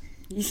 teammates.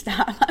 You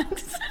start,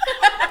 Max.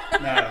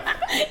 No.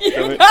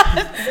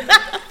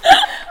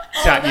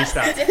 Jack, you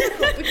start.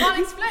 We can't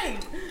explain.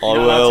 You're not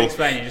allowed to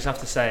explain, you just have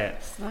to say it.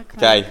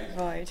 Okay.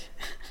 Avoid.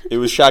 It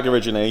was Shag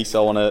originally,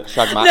 so I want to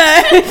Shag Max.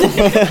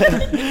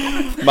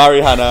 No.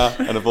 Marry Hannah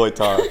and avoid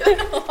Tara.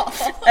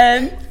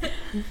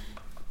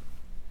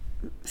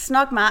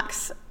 Snog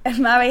Max,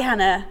 marry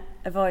Hannah,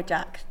 avoid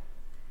Jack.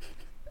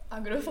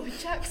 I'm going to avoid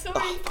Jack, sorry.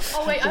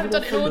 Oh wait, I haven't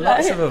done it in order.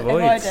 Lots of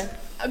avoids.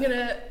 I'm going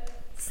to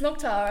snog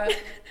Tara,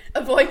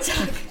 avoid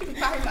Jack,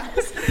 marry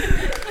Max.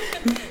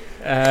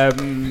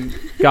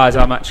 Guys,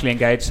 I'm actually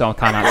engaged, so I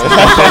can't answer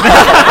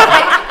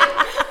that.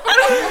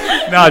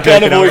 No, I'm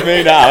Can't avoid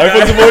me now.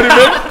 Everyone's avoiding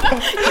me.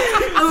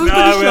 I was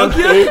going to shock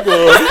you.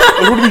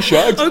 I want to be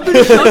shagged.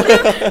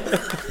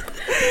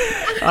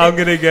 I'm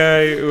going to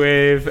go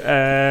with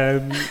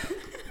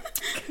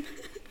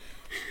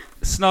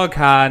Snog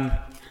Han,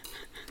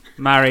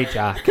 marry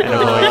Jack, and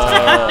avoid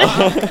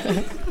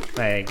Tom.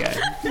 There you go.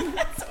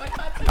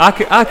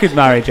 I could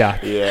marry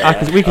Jack.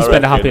 Yeah, we could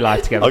spend a happy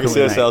life together. I can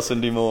see ourselves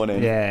Sunday morning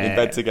in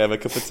bed together,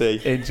 cup of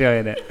tea.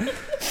 Enjoying it.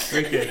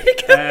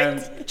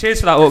 Wicked.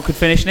 Cheers for that awkward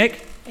finish,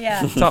 Nick.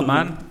 Yeah. Top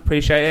man.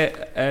 Appreciate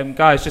it.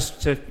 Guys,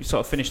 just to sort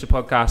of finish the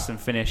podcast and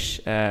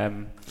finish,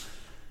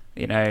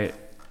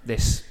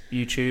 this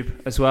YouTube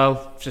as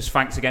well. Just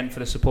thanks again for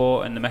the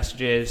support and the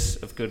messages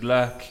of good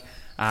luck,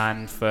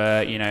 and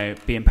for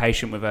being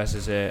patient with us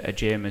as a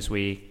gym as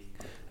we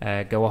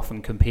go off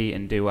and compete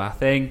and do our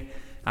thing.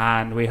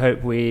 And we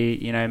hope we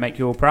make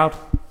you all proud.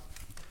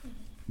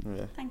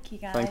 Thank you,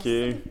 guys. Thank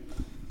you.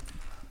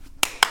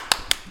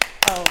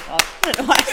 Oh God, I don't know why.